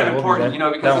 This is kind of important,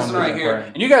 because this one right here,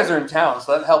 and you guys are in town,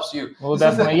 so that helps you. Well,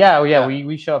 definitely.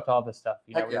 We show up to all this stuff.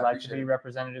 We like to be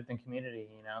representative in the community,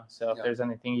 So if there's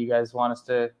anything you guys want us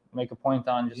to make a point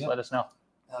on, just let us know.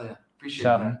 Hell yeah. Appreciate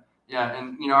that. Yeah,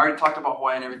 and I already talked about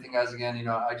Hawaii and everything, guys. Again,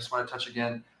 I just want to touch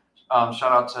again.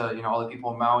 Shout out to all the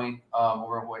people in Maui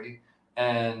over in Hawaii,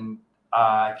 and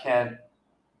I can't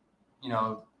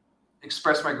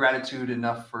express my gratitude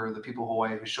enough for the people of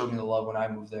Hawaii who showed me the love when I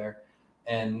moved there,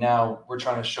 and now we're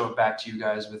trying to show it back to you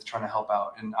guys with trying to help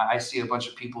out. And I see a bunch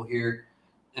of people here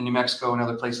in New Mexico and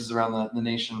other places around the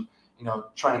nation,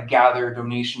 trying to gather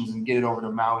donations and get it over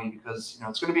to Maui, because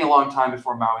it's going to be a long time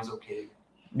before Maui's okay again.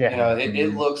 Yeah,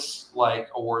 it looks like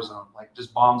a war zone. Like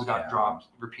just bombs got dropped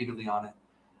repeatedly on it,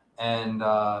 and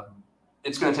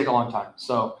it's going to take a long time.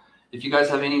 So if you guys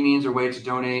have any means or way to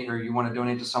donate, or you want to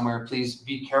donate to somewhere, please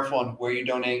be careful on where you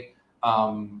donate.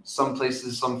 Some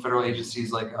places, some federal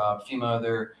agencies like FEMA,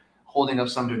 they're holding up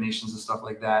some donations and stuff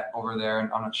like that over there, and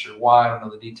I'm not sure why. I don't know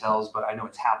the details, but I know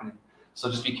it's happening.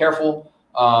 So just be careful.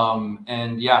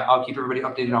 And I'll keep everybody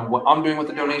updated on what I'm doing with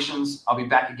the donations. I'll be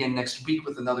back again next week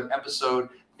with another episode.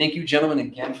 Thank you, gentlemen,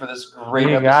 again for this great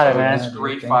episode. Got it, man. This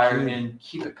great fire, and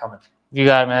keep it coming. You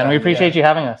got it, man. We appreciate you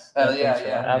having us.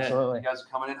 Yeah, absolutely. You guys are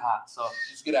coming in hot, so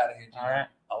let's get out of here, dude. All right.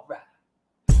 All right.